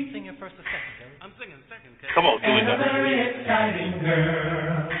lady. Sing it first or second, Terry. I'm singing second, Terry. Come on, do it now. A very exciting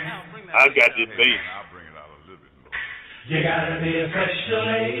girl. I got this bass. I'll bring it out a little bit more. You gotta be a special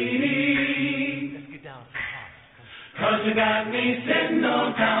lady. Let's get down some hard. 'Cause you got me sitting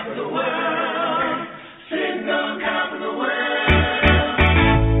on top of the world. Sitting on top of the world.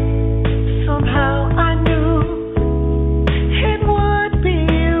 Somehow I knew it would be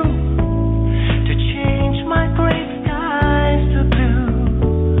you to change my gray skies to blue.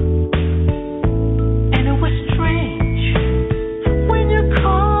 And it was strange when you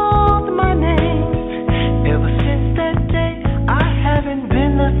called my name. Ever since that day I haven't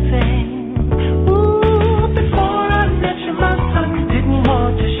been the same. Ooh, before I met you my sun didn't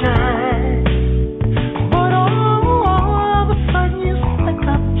want to shine.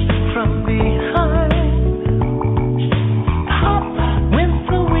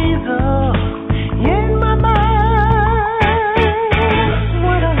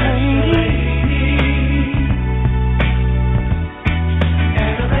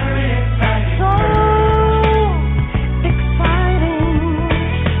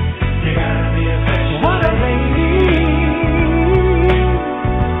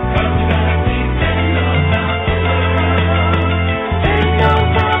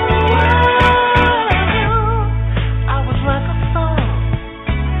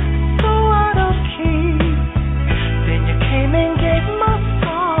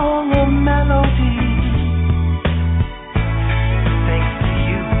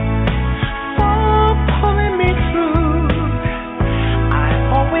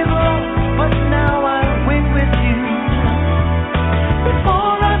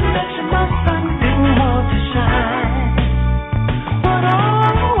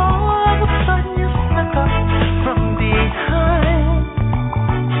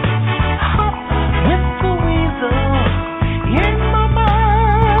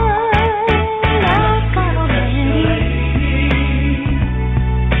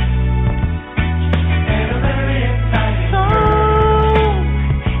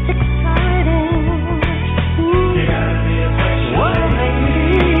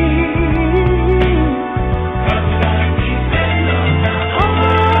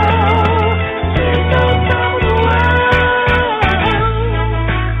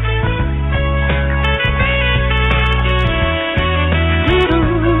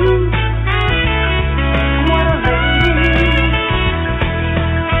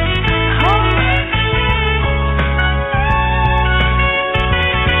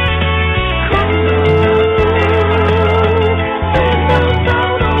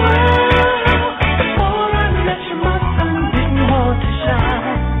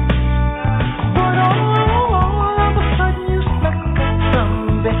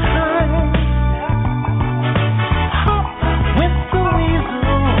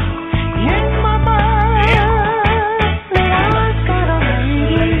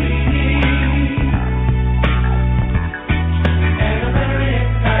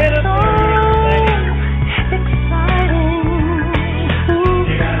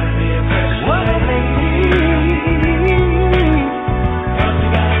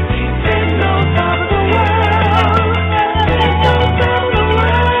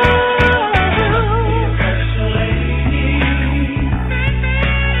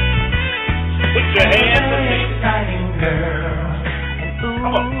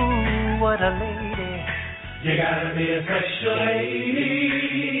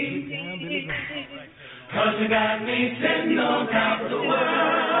 got me sitting on top of the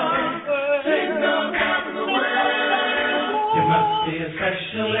world, sitting on top of the world. You must be a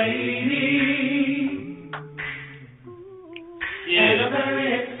special lady, and a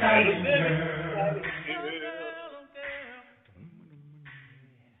very exciting girl.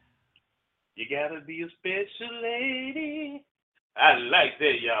 You gotta be a special lady. I like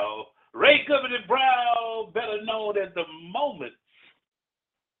that, y'all. Ray Company Brown, better known as The Moments,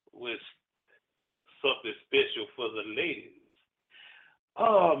 was something special for the ladies.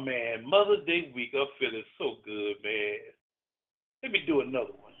 Oh, man, Mother's Day week, I'm feeling so good, man. Let me do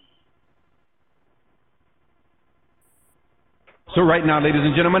another one. So right now, ladies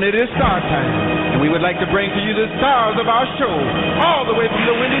and gentlemen, it is star time, and we would like to bring to you the stars of our show, all the way from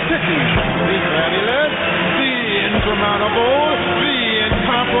the Windy City. Miss Fabulous, the insurmountable, the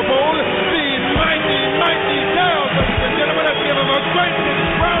incomparable, the mighty, mighty girls. Ladies and gentlemen, let's give them a great big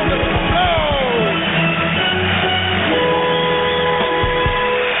round of applause.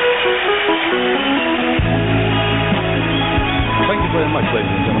 Thank you very much,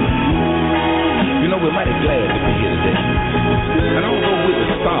 ladies and gentlemen. You know, we're mighty glad to be here today. And although we're the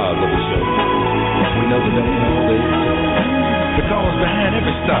stars of the show, we know that ain't always so. Because behind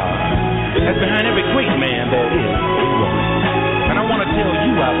every star, and behind every great man, there is a woman. And I want to tell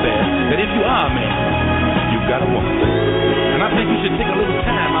you out there that if you are a man, you've got a woman. And I think you should take a little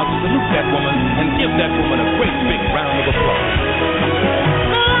time out to salute that woman and give that woman a great big round of applause.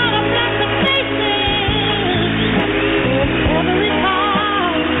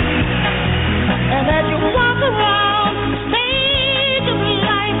 And as you walk around the stage of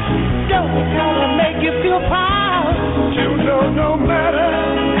life, don't it gotta make you feel proud? You know, no matter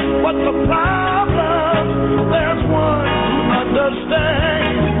what the problem, there's one who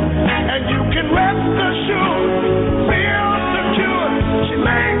understands, and you can rest assured, feel secure. She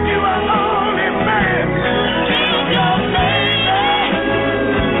made you a only man. She's your lady,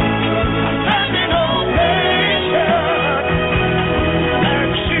 standing ovation, and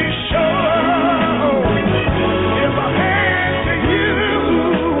she's sure. Give a hand to you.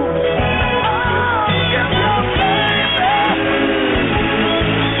 Oh,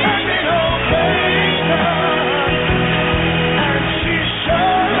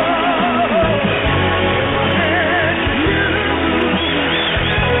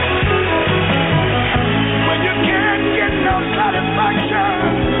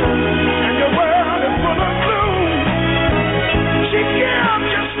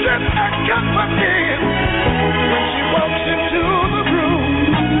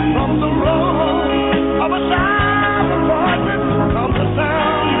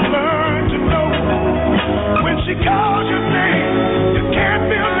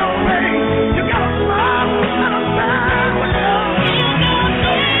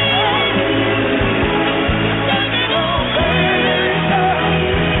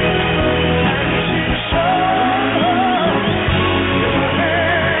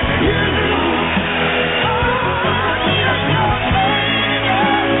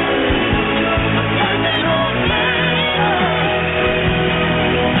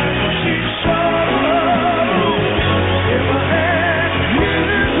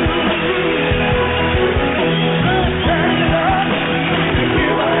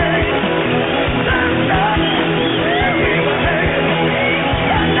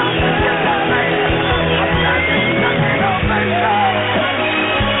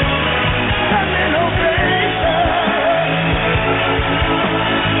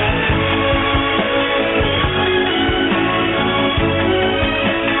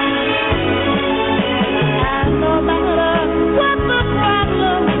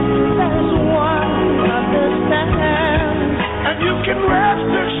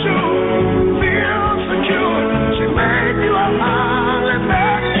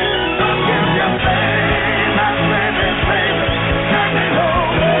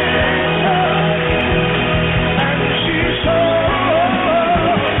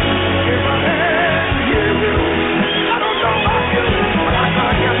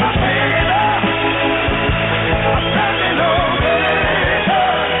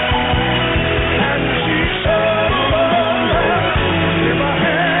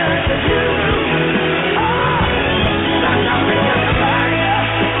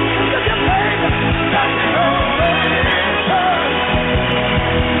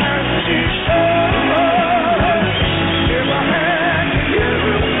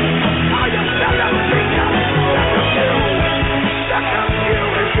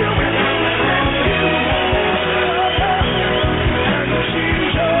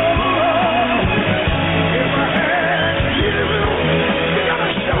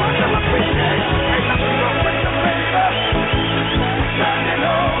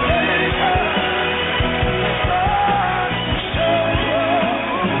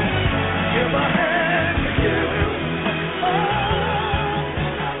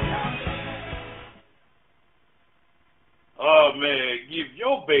 Oh, man, give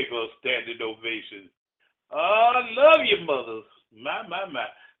your baby a standing ovation. I love you, mothers. My.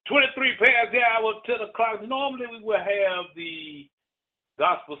 23 past the hour, 10 o'clock. Normally we would have the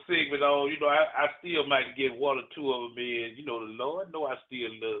gospel segment on. You know, I still might get one or two of them in. You know, the Lord know I still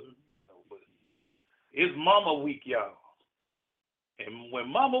love him. But it's Mama Week, y'all. And when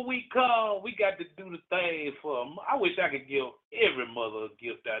Mama Week comes, we got to do the thing for them. I wish I could give every mother a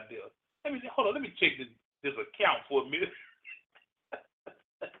gift out there. Let me check this account for a minute.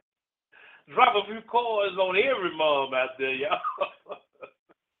 Drop a few coins on every mom out there, y'all.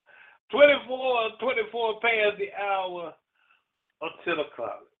 24 past the hour of 10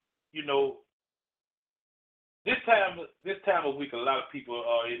 o'clock. You know, this time of week, a lot of people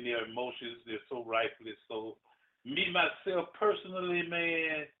are in their emotions. They're so rightfully so. Me, myself, personally,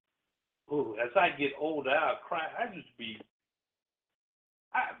 man, as I get older, I'll cry. Right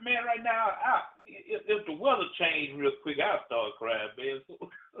now, if the weather changed real quick, I'll start crying, man. So,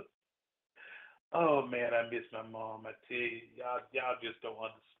 oh, man, I miss my mom. I tell you, y'all just don't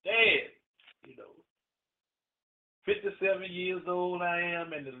understand. You know, 57 years old I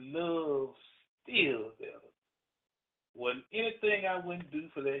am, and the love still there. Wasn't anything I wouldn't do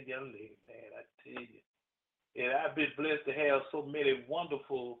for that young lady, man, I tell you. And I've been blessed to have so many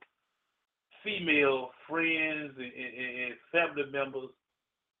wonderful female friends and family members.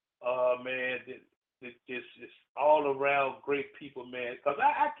 Man, it's all around great people, man. Because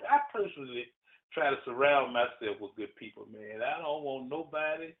I personally try to surround myself with good people, man. I don't want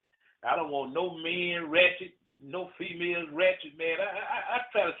nobody. I don't want no men ratchet, no females ratchet, man. I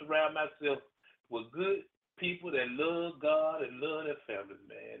try to surround myself with good people that love God and love their families,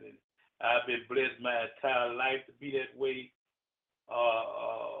 man. And I've been blessed my entire life to be that way.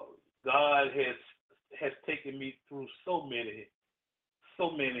 God has taken me through so many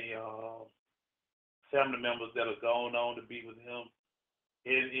family members that have gone on to be with Him,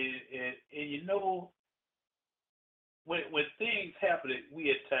 and you know, when things happen,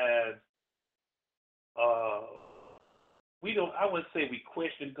 we at times we don't. I wouldn't say we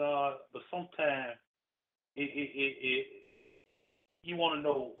question God, but sometimes you want to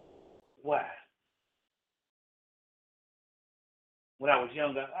know why. When I was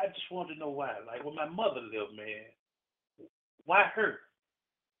younger, I just wanted to know why. Like when my mother lived, man, why her?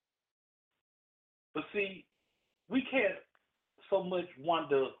 But see, we can't so much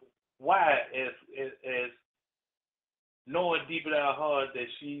wonder why as knowing deep in our heart that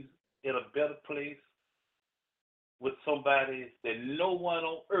she's in a better place with somebody that no one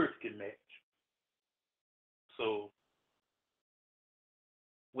on earth can match. So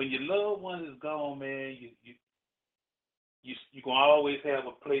when your loved one is gone, man, you're going to always have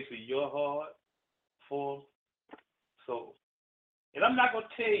a place in your heart for them. So, and I'm not going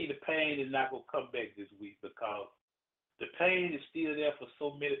to tell you the pain is not going to come back this week because the pain is still there for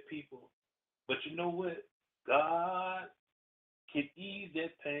so many people. But you know what? God can ease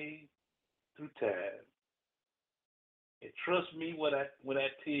that pain through time. And trust me when I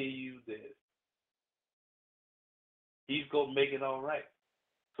tell you that He's going to make it all right.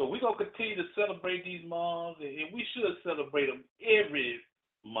 So we're going to continue to celebrate these moms, and we should celebrate them every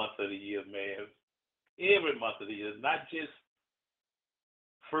month of the year, man. Every month of the year, not just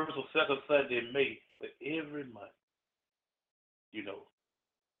first or second Sunday in May, but every month, you know.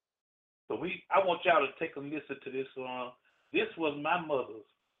 So I want y'all to take a listen to this song. This was my mother's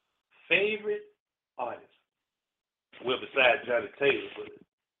favorite artist. Well, besides Johnny Taylor, but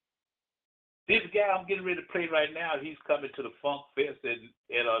this guy I'm getting ready to play right now, he's coming to the Funk Fest at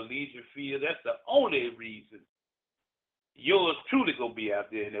Legion Field. That's the only reason yours truly going to be out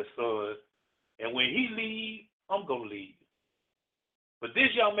there in that sun. And when he leaves, I'm going to leave. But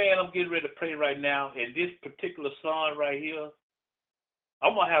this young man I'm getting ready to play right now, and this particular song right here,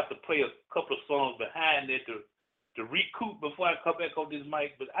 I'm going to have to play a couple of songs behind it to recoup before I come back on this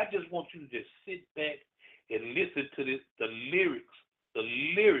mic. But I just want you to just sit back and listen to the lyrics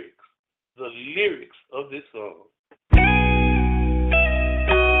of this song.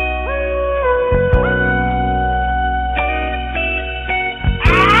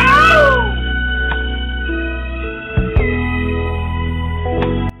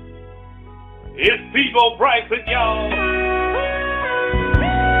 It's Peabo Bryson, y'all.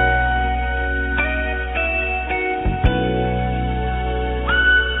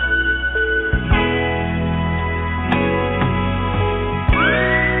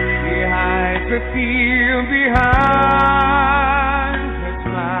 The field behind her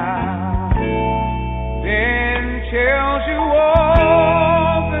smile, then tells you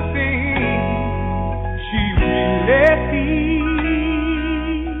all the things she really feels.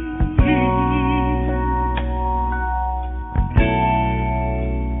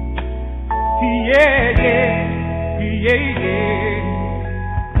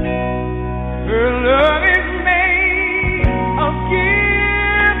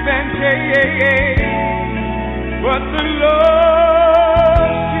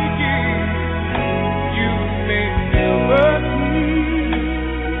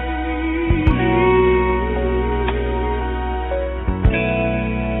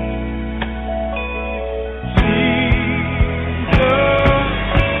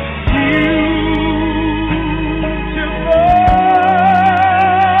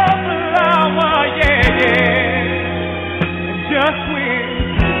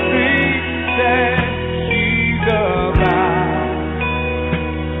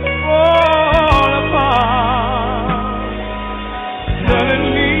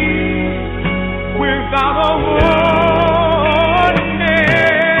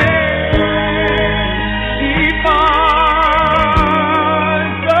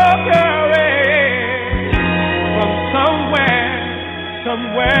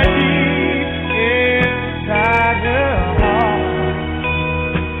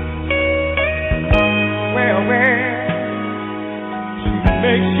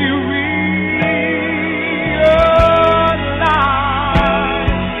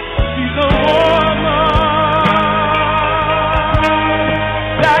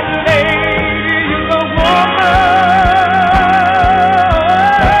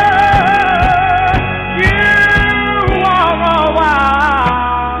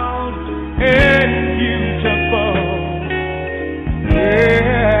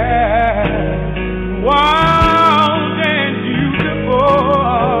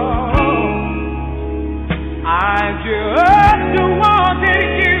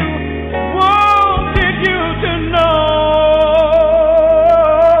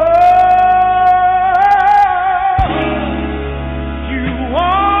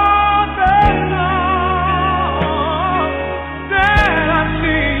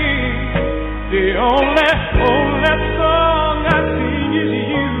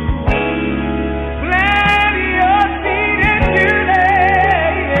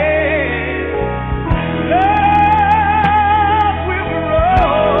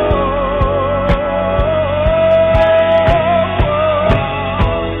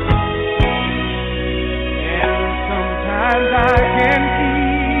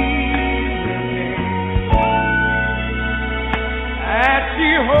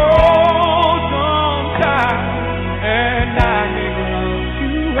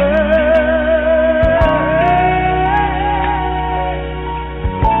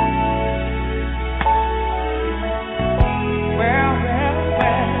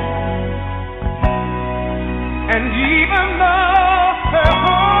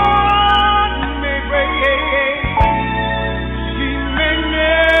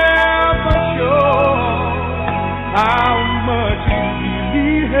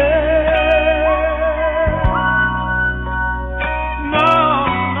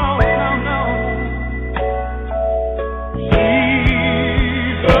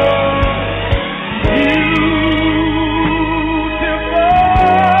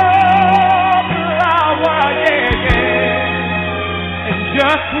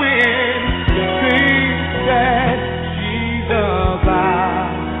 just when things that she's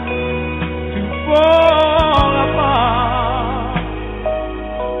about to fall apart,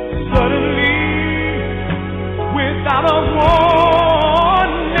 suddenly, without a warning,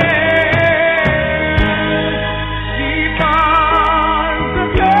 she finds a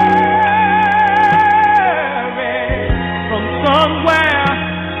carry from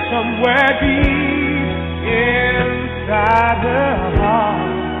somewhere deep inside her heart.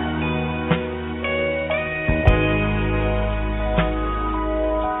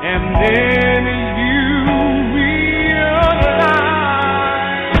 And then you realize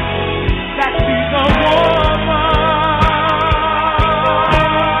that she's a woman.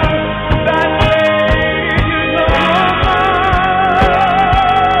 That lady is a woman.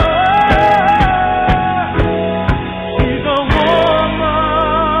 She's a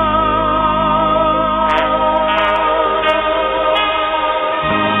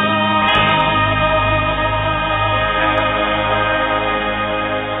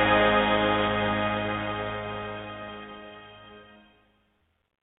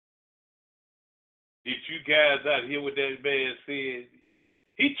If you guys out here what that man said,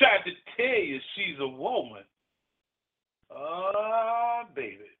 he tried to tell you she's a woman. Ah,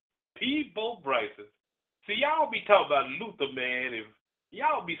 baby. People Bryson. See, y'all be talking about Luther, man, and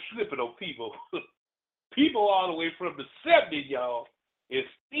y'all be slipping on people. People all the way from the 70s, y'all, is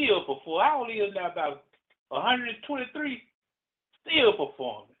still performing. How old is now? About 123? Still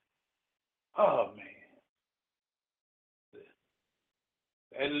performing. Oh, man.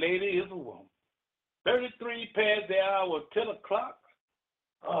 That lady is a woman. 33 past the hour, 10 o'clock.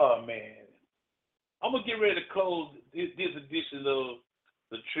 Oh, man. I'm going to get ready to close this edition of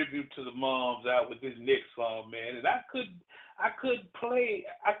the Tribute to the Moms out with this next song, man. And I could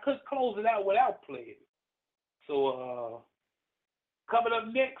close it out without playing it. So, coming up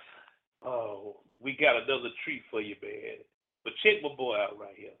next, we got another treat for you, man. But check my boy out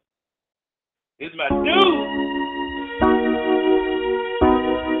right here. It's my dude.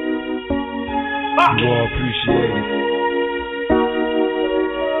 You all appreciate it.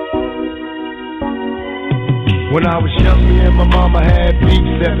 When I was young, me and my mama had beef,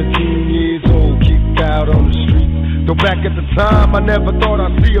 17 years old, kicked out on the street. Though back at the time, I never thought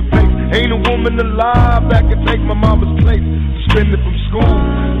I'd see her face. Ain't a woman alive that could take my mama's place. Suspended from school,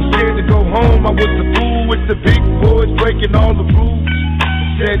 was scared to go home. I was the fool with the big boys, breaking all the rules.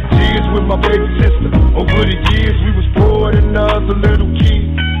 Shed tears with my baby sister. Over the years, we was poor than other little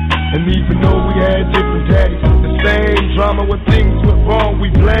kids. And even though we had different daddies, the same drama when things went wrong,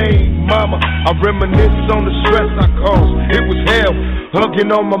 we blame mama. I reminisce on the stress I caused. It was hell,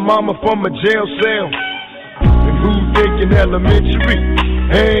 hugging on my mama from a jail cell. And who thinking elementary?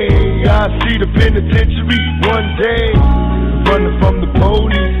 Hey, I see the penitentiary one day. Running from the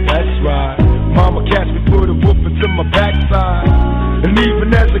police, that's right. Mama catch me, put a whooping to my backside. And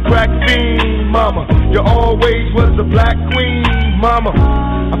even as a crack fiend, mama, you always was a black queen, mama.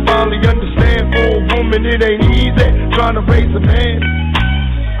 I finally understand for a woman it ain't easy trying to raise a man.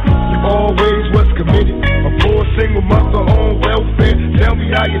 You always was committed, a poor single mother on welfare. Tell me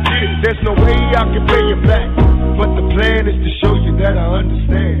how you did it, there's no way I can pay you back. But the plan is to show you that I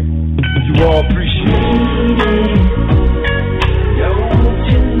understand. You all appreciate it. Don't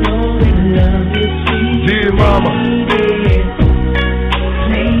you know we love you, sweet dear mama.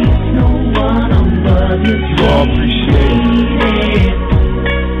 Please no one above you. You all appreciate it.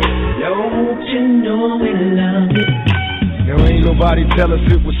 Don't you know we love you? Now ain't nobody tell us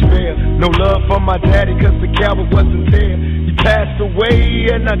it was fair. No love for my daddy cause the coward wasn't there. He passed away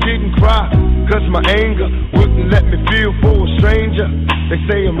and I didn't cry cause my anger wouldn't let me feel for a stranger. They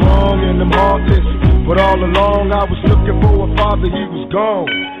say I'm wrong and I'm heartless, but all along I was looking for a father, he was gone.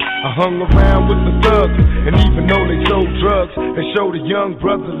 I hung around with the thugs, and even though they sold drugs, they showed a young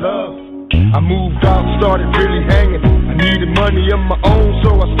brother love. I moved out, started really hanging. I needed money of my own,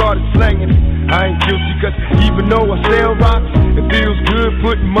 so I started slanging it. I ain't guilty cause even though I sell rocks, it feels good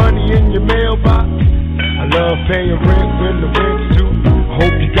putting money in your mailbox. I love paying rent when the rent's due. I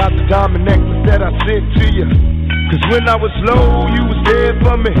hope you got the diamond necklace that I sent to you. Cause when I was low, you was there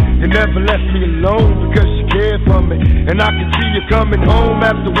for me. You never left me alone because you cared for me. And I can see you coming home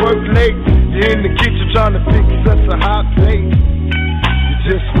after work late. You're in the kitchen trying to fix us a hot plate. You're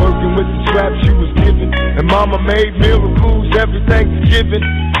just working with the scraps you was given. And mama made miracles every Thanksgiving.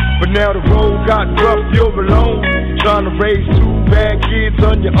 But now the road got rough, you're alone. Trying to raise two bad kids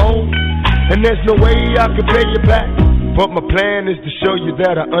on your own. And there's no way I can pay you back. But my plan is to show you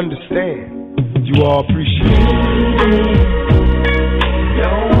that I understand. You all appreciate it.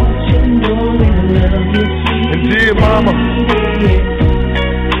 Don't you know we love you, sweet and dear mama.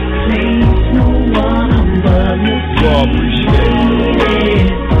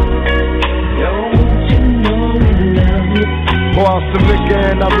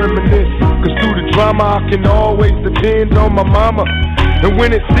 can always depend on my mama. And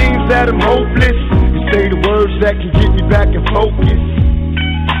when it seems that I'm hopeless, you say the words that can get me back in focus.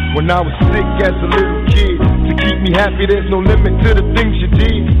 When I was sick as a little kid, to keep me happy, there's no limit to the things you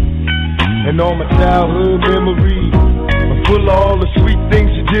did. And all my childhood memories are full of all the sweet things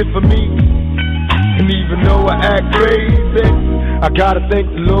you did for me. And even though I act crazy, I gotta thank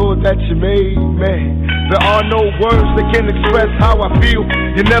the Lord that you made me. There are no words that can express how I feel.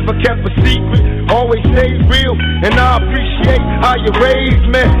 You never kept a secret, always stayed real. And I appreciate how you raised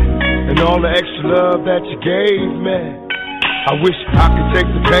me, and all the extra love that you gave me. I wish I could take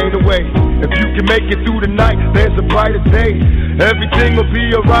the pain away. If you can make it through the night, there's a brighter day. Everything will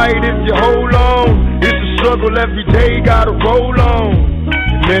be alright if you hold on. It's a struggle every day, gotta roll on.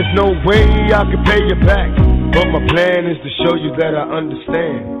 And there's no way I can pay you back, but my plan is to show you that I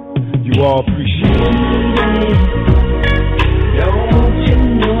understand. You all appreciate it. Don't you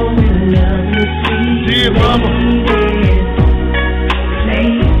know we love you, sweet dear mama.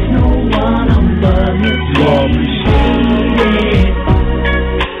 Place no one above you, you all appreciate it.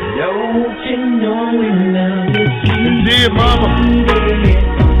 Don't you know we love you, sweet dear mama.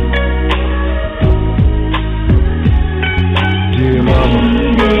 Dear mama.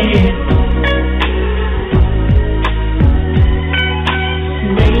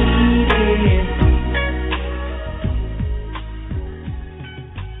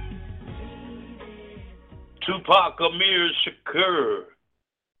 Tupac Amir Shakur.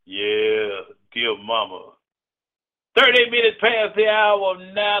 Yeah, dear mama. 38 minutes past the hour of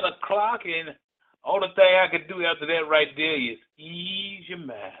 9 o'clock, and only thing I can do after that right there is ease your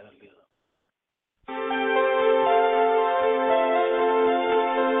mind a little.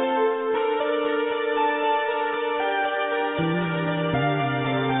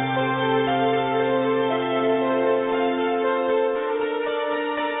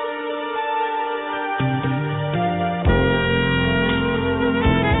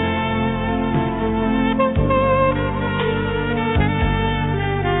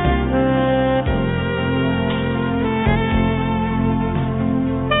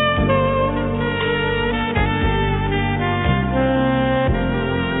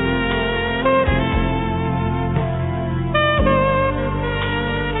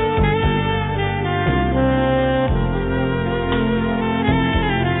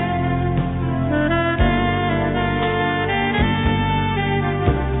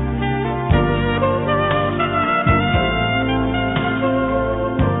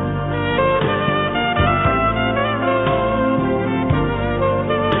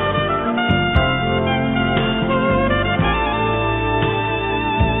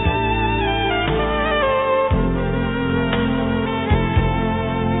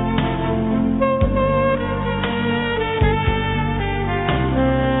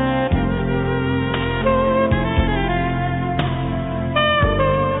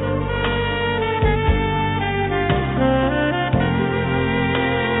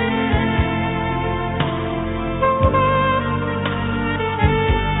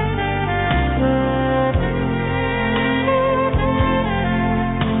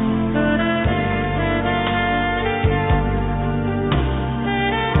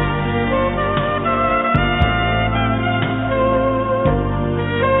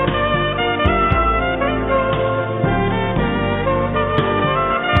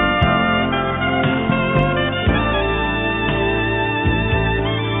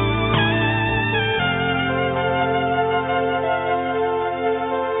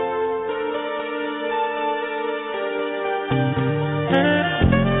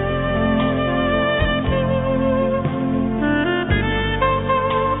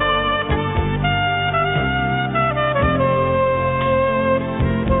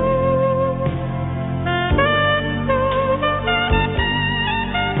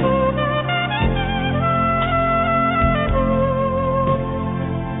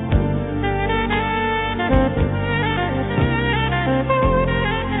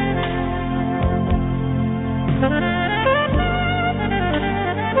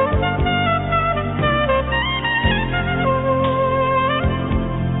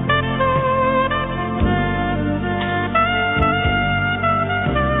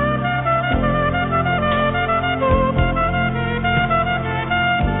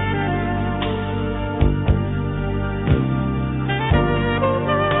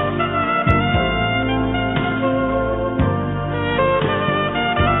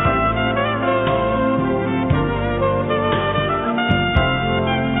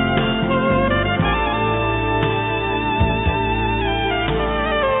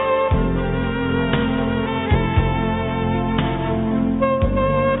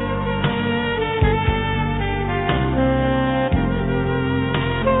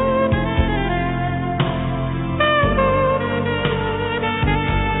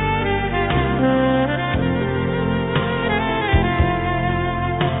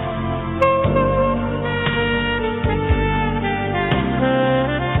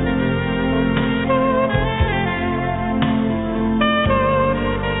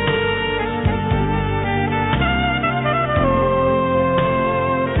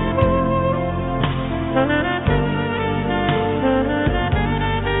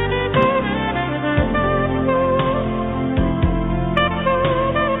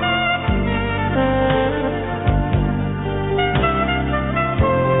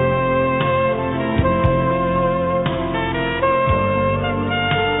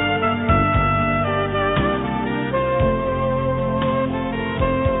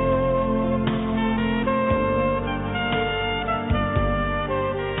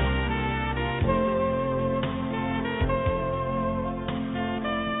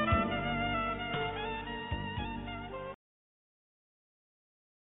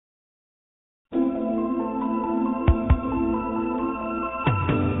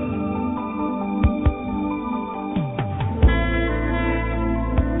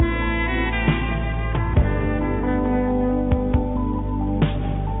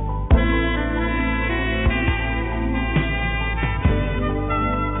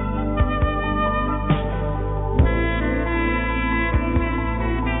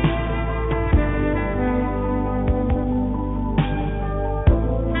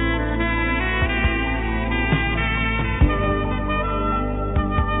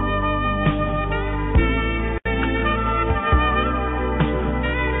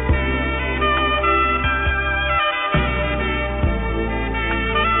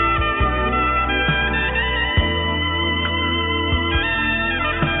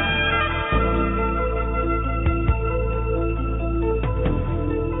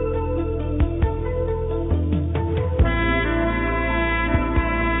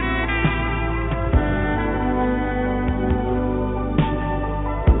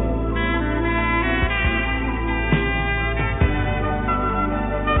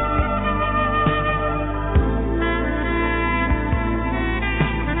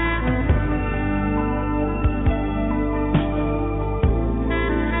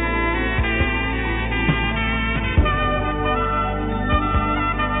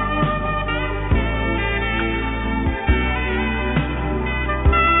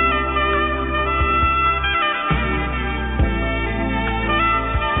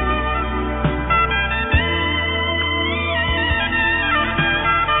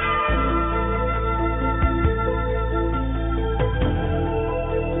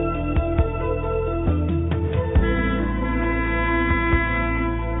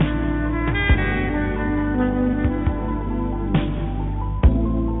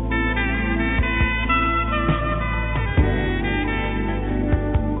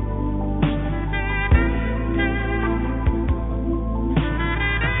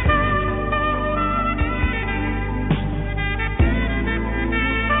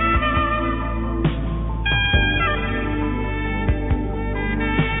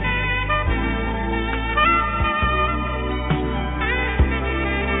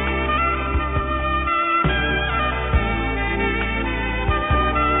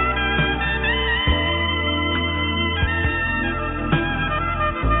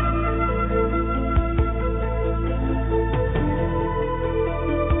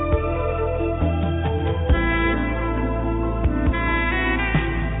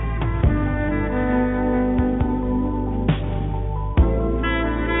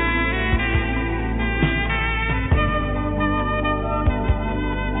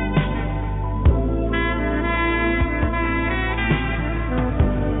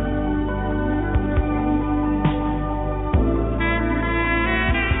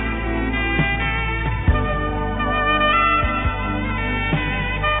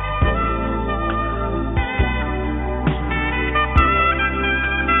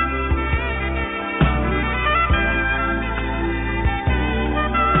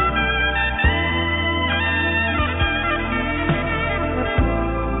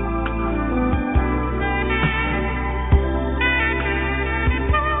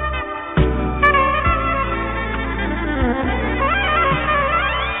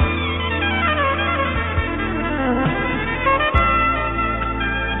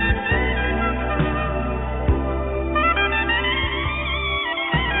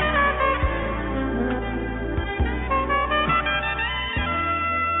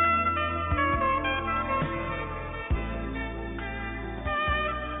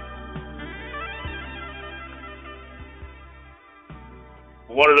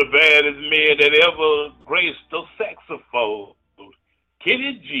 one of the baddest men that ever graced the saxophone,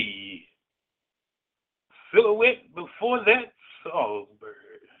 Kenny G. Silhouette before that, Songbird.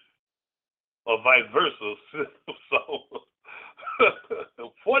 Or vice versa. So,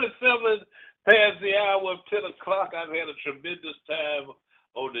 47 past the hour of 10 o'clock. I've had a tremendous time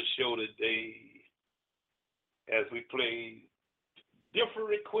on the show today as we play different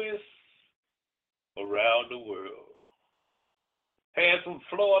requests around the world. Had some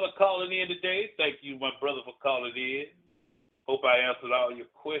Florida calling in today. Thank you, my brother, for calling in. Hope I answered all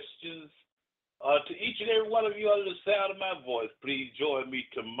your questions. To each and every one of you under the sound of my voice, please join me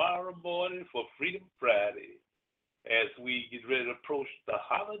tomorrow morning for Freedom Friday as we get ready to approach the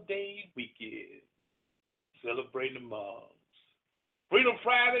holiday weekend, celebrating the moms. Freedom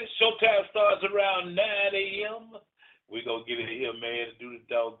Friday, showtime starts around 9 a.m. We're going to get in here, man, to do the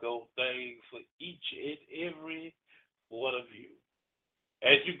doggone thing for each and every one of you.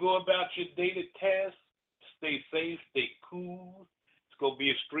 As you go about your daily tasks, stay safe, stay cool. It's going to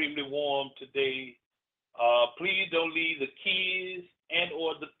be extremely warm today. Please don't leave the kids and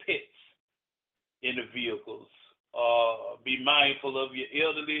or the pets in the vehicles. Be mindful of your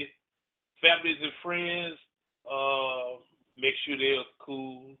elderly families and friends. Make sure they're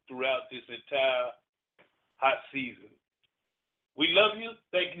cool throughout this entire hot season. We love you.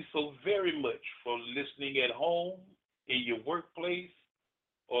 Thank you so very much for listening at home, in your workplace,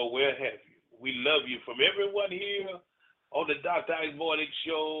 or where have you. We love you. From everyone here on the Dr. Ice Morning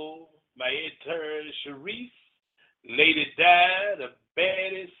Show, my intern, Sharice, Lady Di, the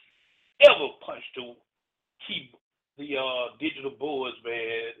baddest ever punched to keep the digital boards,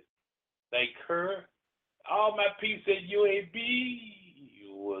 man. Thank her. All my peeps at UAB,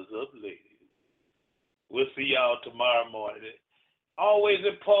 what's up, ladies? We'll see y'all tomorrow morning. Always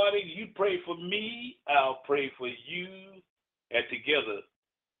important, you pray for me, I'll pray for you, and together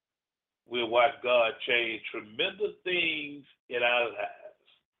we'll watch God change tremendous things in our lives.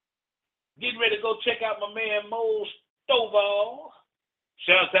 Getting ready to go check out my man Mo Stovall.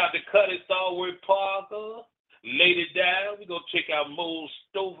 Shouts out to Cuddy Stalwart Parker, Lady Di. We're going to check out Mo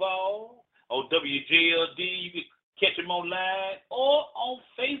Stovall on WJLD. You can catch him online or on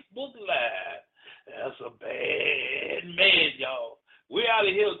Facebook Live. That's a bad man, y'all. We're out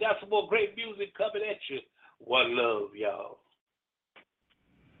of here. Got some more great music coming at you. One love, y'all.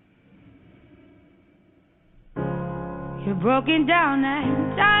 You're broken down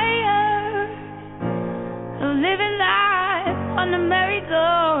and tired of living life on the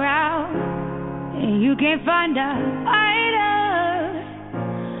merry-go-round, and you can't find a fighter,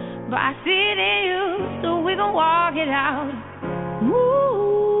 but I see it in you, so we gon' walk it out. Ooh,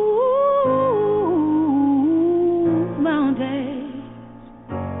 mountains,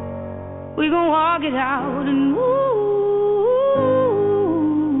 we gon' walk it out, and ooh,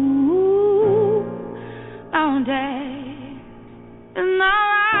 mountains. And I'll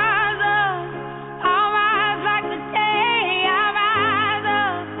rise like the day. I'll rise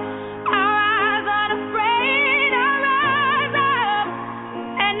unafraid. I'll rise up,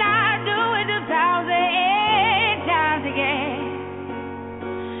 and I'll do it 1,000 times again.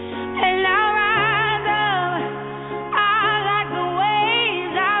 And I'll rise up, I'll like the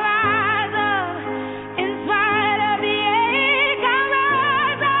waves. I'll rise up, in spite of the ache. I'll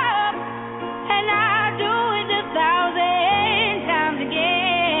rise up, and I'll do it 1,000 times again.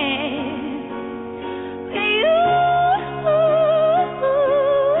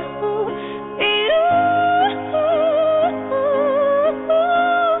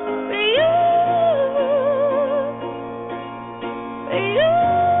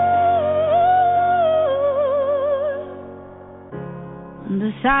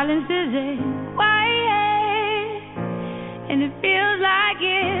 The silence is quiet, and it feels like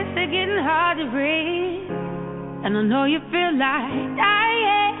it's getting hard to breathe. And I know you feel like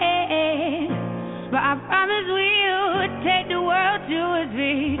dying, but I promise we'll take the world to its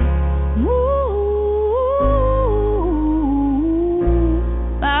feet. Move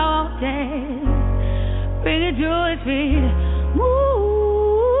mountains, bring it to its feet. Move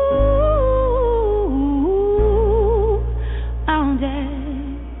mountains.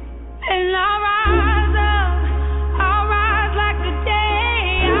 And I'll rise up, I'll rise like the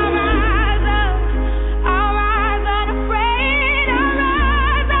day. I'll rise up, I'll rise unafraid. I'll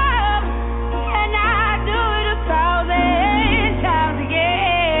rise up, and I'll do it 1,000 times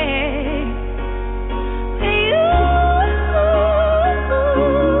again. For you,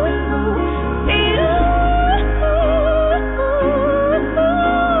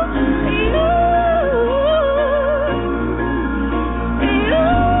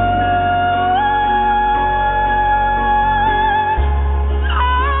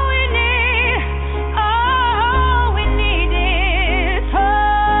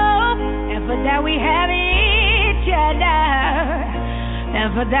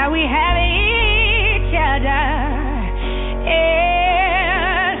 that we have it